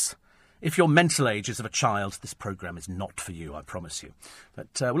adults. If your mental age is of a child, this programme is not for you, I promise you. But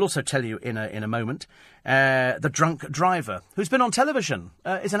we'll also tell you in a moment. The drunk driver, who's been on television,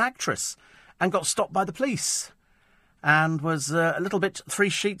 is an actress and got stopped by the police and was a little bit 3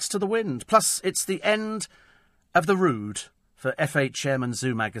 sheets to the wind. Plus, it's the end of the Rood for FHM and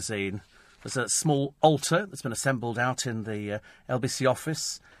Zoo magazine. There's a small altar that's been assembled out in the LBC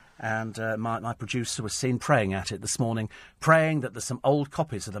office, and my producer was seen praying at it this morning, praying that there's some old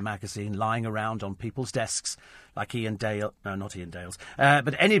copies of the magazine lying around on people's desks, like Ian Dale, no, not Ian Dale's,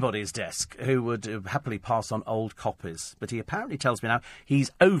 but anybody's desk who would happily pass on old copies. But he apparently tells me now he's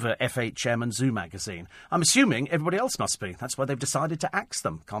over FHM and Zoo magazine. I'm assuming everybody else must be. That's why they've decided to axe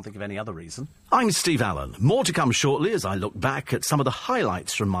them. Can't think of any other reason. I'm Steve Allen. More to come shortly as I look back at some of the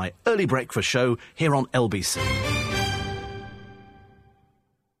highlights from my early breakfast show here on LBC.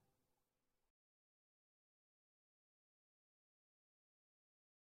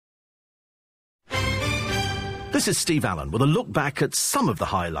 This is Steve Allen with a look back at some of the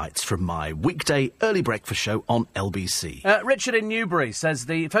highlights from my weekday early breakfast show on LBC. Richard in Newbury says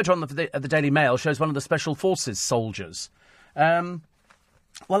the photo on the Daily Mail shows one of the Special Forces soldiers. Well,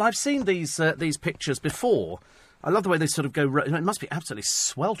 I've seen these pictures before. I love the way they sort of go... It must be absolutely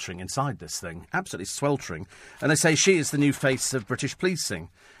sweltering inside this thing. Absolutely sweltering. And they say she is the new face of British policing.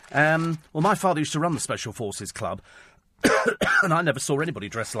 Well, my father used to run the Special Forces Club. And I never saw anybody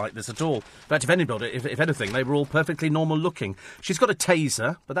dressed like this at all. In fact, if anything, they were all perfectly normal looking. She's got a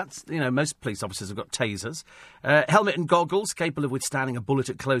taser, but that's, most police officers have got tasers. Helmet and goggles, capable of withstanding a bullet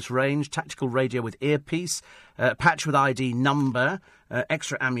at close range. Tactical radio with earpiece. Patch with ID number.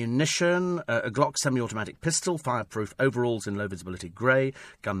 Extra ammunition. A Glock semi-automatic pistol. Fireproof overalls in low visibility grey.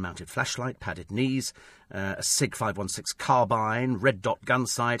 Gun-mounted flashlight. Padded knees. A SIG 516 carbine. Red dot gun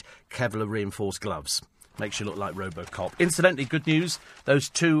sight. Kevlar reinforced gloves. Makes you look like RoboCop. Incidentally, good news, those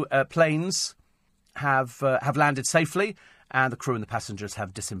 2 planes have landed safely, and the crew and the passengers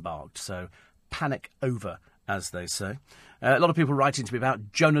have disembarked. So, panic over, as they say. A lot of people writing to me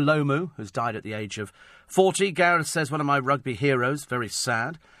about Jonah Lomu, who's died at the age of 40. Gareth says, one of my rugby heroes, very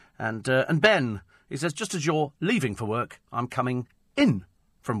sad. And Ben, he says, just as you're leaving for work, I'm coming in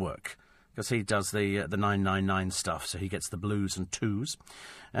from work. Because he does the 999 stuff, so he gets the blues and 2s.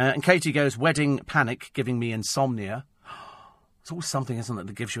 And Katie goes, wedding panic, giving me insomnia. It's always something, isn't it,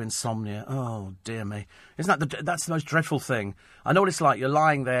 that gives you insomnia? Oh, dear me. That's the most dreadful thing. I know what it's like. You're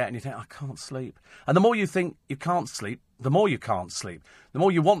lying there and you think, I can't sleep. And the more you think you can't sleep, the more you can't sleep. The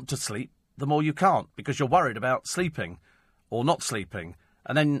more you want to sleep, the more you can't, because you're worried about sleeping or not sleeping.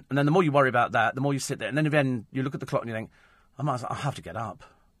 And then the more you worry about that, the more you sit there. And then you look at the clock and you think, I'll have to get up.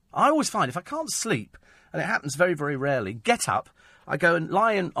 I always find if I can't sleep, and it happens very, very rarely, get up, I go and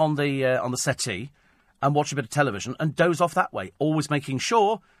lie on the settee and watch a bit of television and doze off that way, always making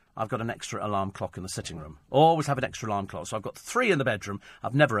sure I've got an extra alarm clock in the sitting room. Always have an extra alarm clock. So I've got 3 in the bedroom.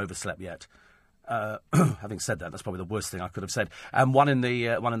 I've never overslept yet. Having said that, that's probably the worst thing I could have said. And one in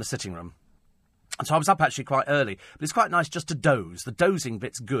the sitting room. And so I was up actually quite early. But it's quite nice just to doze. The dozing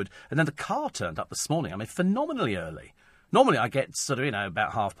bit's good. And then the car turned up this morning. Phenomenally early. Normally I get sort of,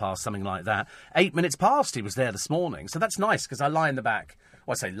 about past, something like that. 8 minutes past he was there this morning. So that's nice, because I lie in the back.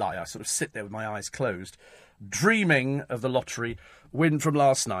 Well, I say lie, I sort of sit there with my eyes closed, dreaming of the lottery win from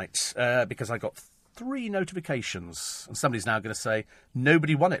last night, because I got 3 notifications. And somebody's now going to say,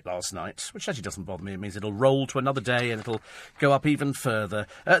 nobody won it last night, which actually doesn't bother me. It means it'll roll to another day and it'll go up even further.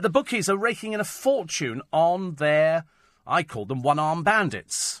 The bookies are raking in a fortune on their, I call them one-arm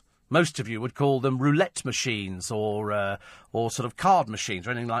bandits. Most of you would call them roulette machines or sort of card machines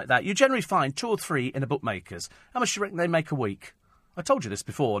or anything like that. You generally find 2 or 3 in a bookmaker's. How much do you reckon they make a week? I told you this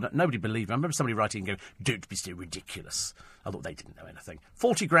before. Nobody believed me. I remember somebody writing and going, don't be so ridiculous. I thought they didn't know anything.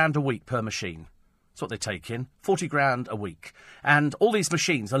 40 grand a week per machine. That's what they take in. 40 grand a week. And all these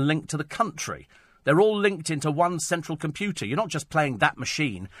machines are linked to the country. They're all linked into one central computer. You're not just playing that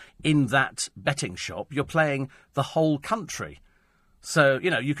machine in that betting shop. You're playing the whole country. So,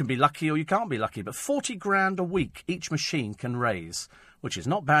 you can be lucky or you can't be lucky, but 40 grand a week each machine can raise. which is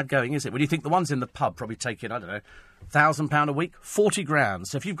not bad going, is it? When you think the ones in the pub probably take in, I don't know, £1,000 a week, 40 grand.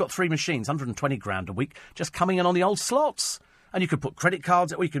 So if you've got 3 machines, 120 grand a week, just coming in on the old slots. And you could put credit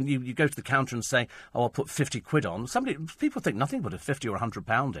cards, or you go to the counter and say, oh, I'll put 50 quid on. People think nothing but a 50 or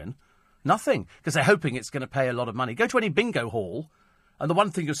 £100 in. Nothing, because they're hoping it's going to pay a lot of money. Go to any bingo hall, and the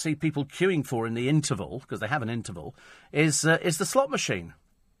one thing you'll see people queuing for in the interval, because they have an interval, is the slot machine.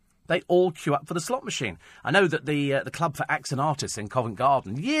 They all queue up for the slot machine. I know that the Club for Acts and Artists in Covent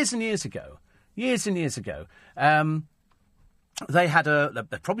Garden, years and years ago, they had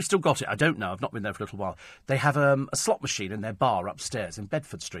they've probably still got it, I don't know, I've not been there for a little while. They have a slot machine in their bar upstairs in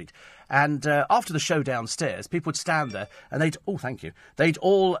Bedford Street. And after the show downstairs, people would stand there and they'd all put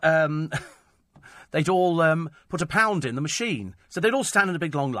 £1 in the machine. So they'd all stand in a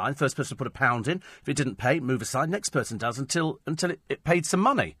big long line. First person to put £1 in. If it didn't pay, move aside. Next person does until it paid some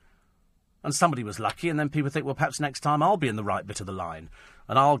money. And somebody was lucky, and then people think, well, perhaps next time I'll be in the right bit of the line,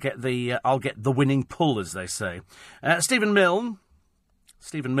 and I'll get the winning pull, as they say. Stephen Milne,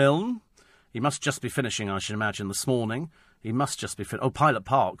 he must just be finishing, I should imagine, this morning. He must just be finishing. Oh, Pilot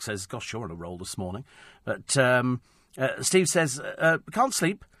Park says, gosh, you're on a roll this morning. But Steve says, can't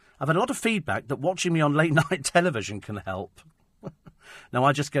sleep. I've had a lot of feedback that watching me on late-night television can help. No,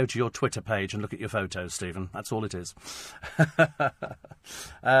 I just go to your Twitter page and look at your photos, Stephen. That's all it is.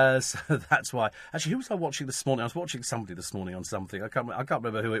 So that's why. Actually, who was I watching this morning? I was watching somebody this morning on something. I can't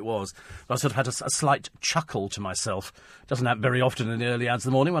remember who it was. But I sort of had a slight chuckle to myself. Doesn't happen very often in the early hours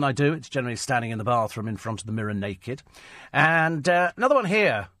of the morning. When I do, it's generally standing in the bathroom in front of the mirror naked. And another one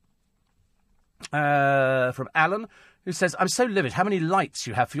here from Alan, who says, I'm so livid. How many lights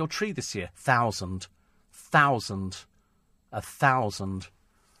you have for your tree this year? 1,000. 1,000.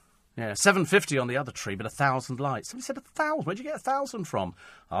 Yeah, 750 on the other tree, but 1,000 lights. Somebody said 1,000. Where'd you get 1,000 from?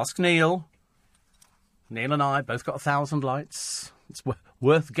 Ask Neil. Neil and I both got 1,000 lights. It's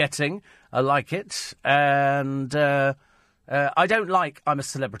worth getting. I like it. And I don't like I'm a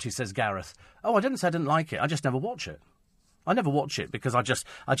Celebrity, says Gareth. Oh, I didn't say I didn't like it. I just never watch it. I never watch it because I just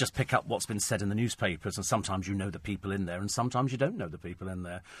pick up what's been said in the newspapers, and sometimes you know the people in there, and sometimes you don't know the people in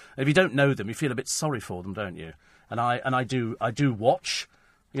there. If you don't know them, you feel a bit sorry for them, don't you? And I do watch.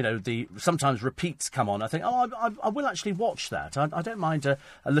 You know, sometimes repeats come on. I think, I will actually watch that. I don't mind a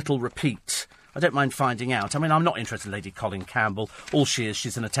little repeat. I don't mind finding out. I mean, I'm not interested in Lady Colin Campbell. All she is,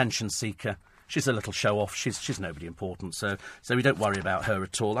 she's an attention seeker. She's a little show-off. She's nobody important, so we don't worry about her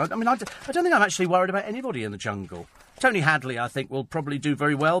at all. I don't think I'm actually worried about anybody in the jungle. Tony Hadley, I think, will probably do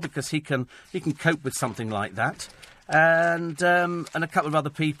very well because he can cope with something like that. And a couple of other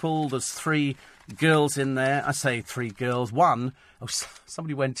people. There's 3 girls in there. I say 3 girls. One,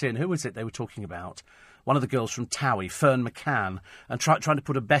 somebody went in. Who was it they were talking about? One of the girls from Towie, Fern McCann, and trying to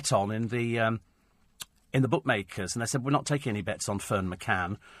put a bet on in the bookmakers. And they said, we're not taking any bets on Fern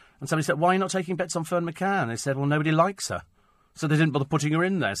McCann. And somebody said, why are you not taking bets on Fern McCann? They said, well, nobody likes her. So they didn't bother putting her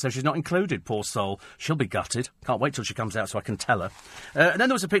in there, so she's not included, poor soul. She'll be gutted. Can't wait till she comes out so I can tell her. And then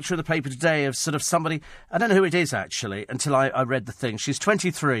there was a picture in the paper today of sort of somebody, I don't know who it is actually, until I read the thing. She's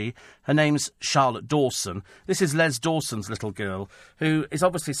 23, her name's Charlotte Dawson. This is Les Dawson's little girl, who is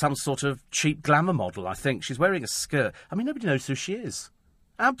obviously some sort of cheap glamour model, I think. She's wearing a skirt. I mean, nobody knows who she is.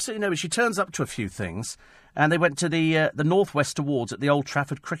 Absolutely nobody. She turns up to a few things. And they went to the North West Awards at the Old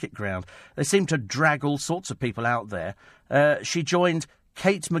Trafford Cricket Ground. They seem to drag all sorts of people out there. She joined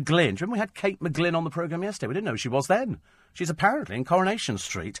Kate McGlynn. Do you remember we had Kate McGlynn on the programme yesterday? We didn't know who she was then. She's apparently in Coronation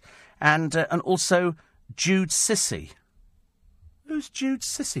Street. And also Jude Sissy. Who's Jude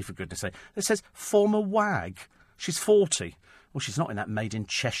Sissy, for goodness sake? It says former WAG. She's 40. Well, she's not in that Made in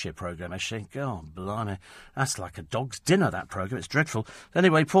Cheshire programme, is she? God, blimey. That's like a dog's dinner, that programme. It's dreadful.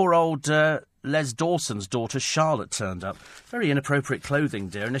 Anyway, poor old Les Dawson's daughter, Charlotte, turned up. Very inappropriate clothing,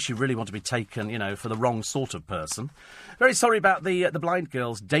 dear, unless you really want to be taken, for the wrong sort of person. Very sorry about the blind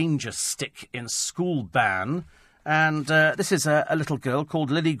girl's danger stick in school ban. And this is a little girl called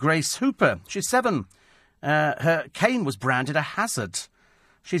Lily Grace Hooper. She's 7. Her cane was branded a hazard.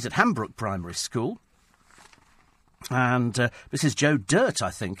 She's at Hambrook Primary School. And Mrs. Jo Dirt,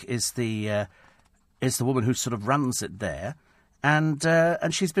 I think, is the woman who sort of runs it there. And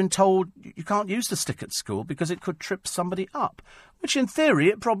she's been told you can't use the stick at school because it could trip somebody up. Which, in theory,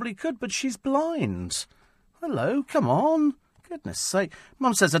 it probably could, but she's blind. Hello, come on. Goodness sake.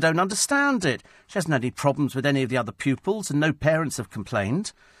 Mum says I don't understand it. She hasn't had any problems with any of the other pupils, and no parents have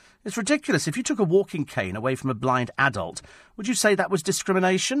complained. It's ridiculous. If you took a walking cane away from a blind adult, would you say that was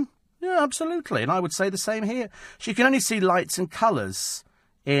discrimination? Yeah, absolutely, and I would say the same here. She can only see lights and colours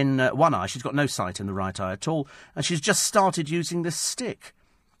in one eye. She's got no sight in the right eye at all, and she's just started using this stick.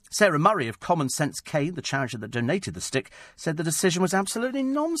 Sarah Murray of Common Sense Cane, the charity that donated the stick, said the decision was absolutely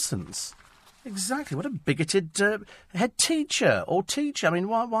nonsense. Exactly. What a bigoted head teacher or teacher. I mean,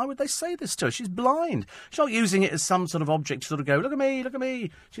 why would they say this to her? She's blind. She's not using it as some sort of object to sort of go, look at me, look at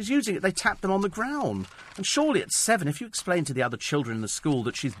me. She's using it. They tap them on the ground. And surely at 7, if you explain to the other children in the school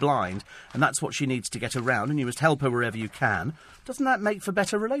that she's blind and that's what she needs to get around and you must help her wherever you can, doesn't that make for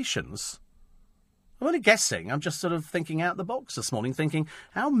better relations? I'm only guessing. I'm just sort of thinking out the box this morning, thinking,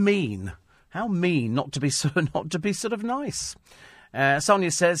 how mean not to be sort of nice. Sonia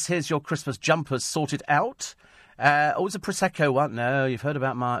says, here's your Christmas jumpers sorted out. It's a Prosecco one. No, you've heard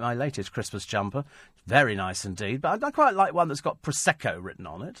about my latest Christmas jumper. Very nice indeed. But I quite like one that's got Prosecco written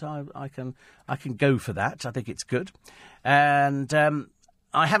on it. I can go for that. I think it's good. And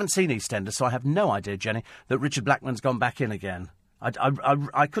I haven't seen EastEnders, so I have no idea, Jenny, that Richard Blackman's gone back in again.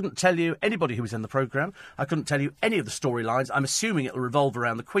 I couldn't tell you anybody who was in the programme. I couldn't tell you any of the storylines. I'm assuming it'll revolve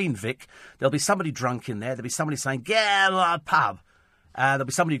around the Queen Vic. There'll be somebody drunk in there. There'll be somebody saying, get out of the pub. There'll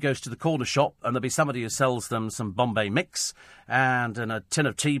be somebody who goes to the corner shop, and there'll be somebody who sells them some Bombay mix and a tin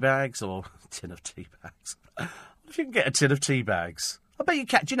of tea bags, or tin of tea bags. What if you can get a tin of tea bags? I bet you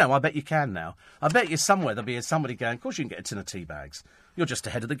can. Do you know, I bet you can now. I bet you somewhere there'll be somebody going, of course you can get a tin of tea bags. You're just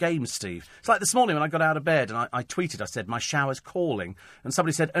ahead of the game, Steve. It's like this morning when I got out of bed and I tweeted, I said, my shower's calling. And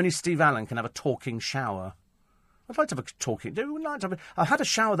somebody said, only Steve Allen can have a talking shower. I'd like to have a talking... I had a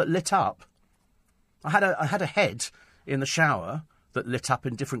shower that lit up. I had a head in the shower that lit up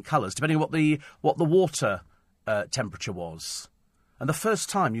in different colours, depending on what the water temperature was. And the first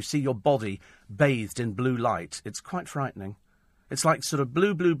time you see your body bathed in blue light, it's quite frightening. It's like sort of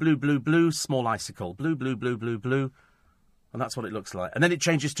blue, blue, blue, blue, blue, small icicle. Blue, blue, blue, blue, blue. And that's what it looks like. And then it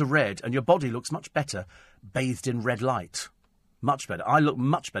changes to red, and your body looks much better bathed in red light. Much better. I look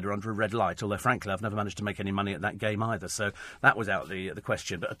much better under a red light, although, frankly, I've never managed to make any money at that game either, so that was out the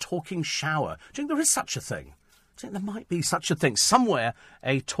question. But a talking shower. Do you think there is such a thing? I think there might be such a thing. Somewhere,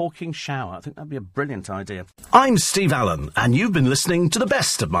 a talking shower. I think that'd be a brilliant idea. I'm Steve Allen, and you've been listening to the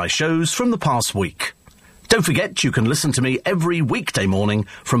best of my shows from the past week. Don't forget, you can listen to me every weekday morning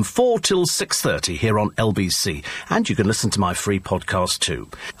from 4 till 6:30 here on LBC. And you can listen to my free podcast too.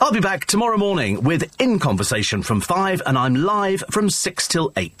 I'll be back tomorrow morning with In Conversation from 5, and I'm live from 6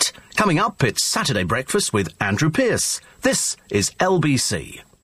 till 8. Coming up, it's Saturday Breakfast with Andrew Pearce. This is LBC.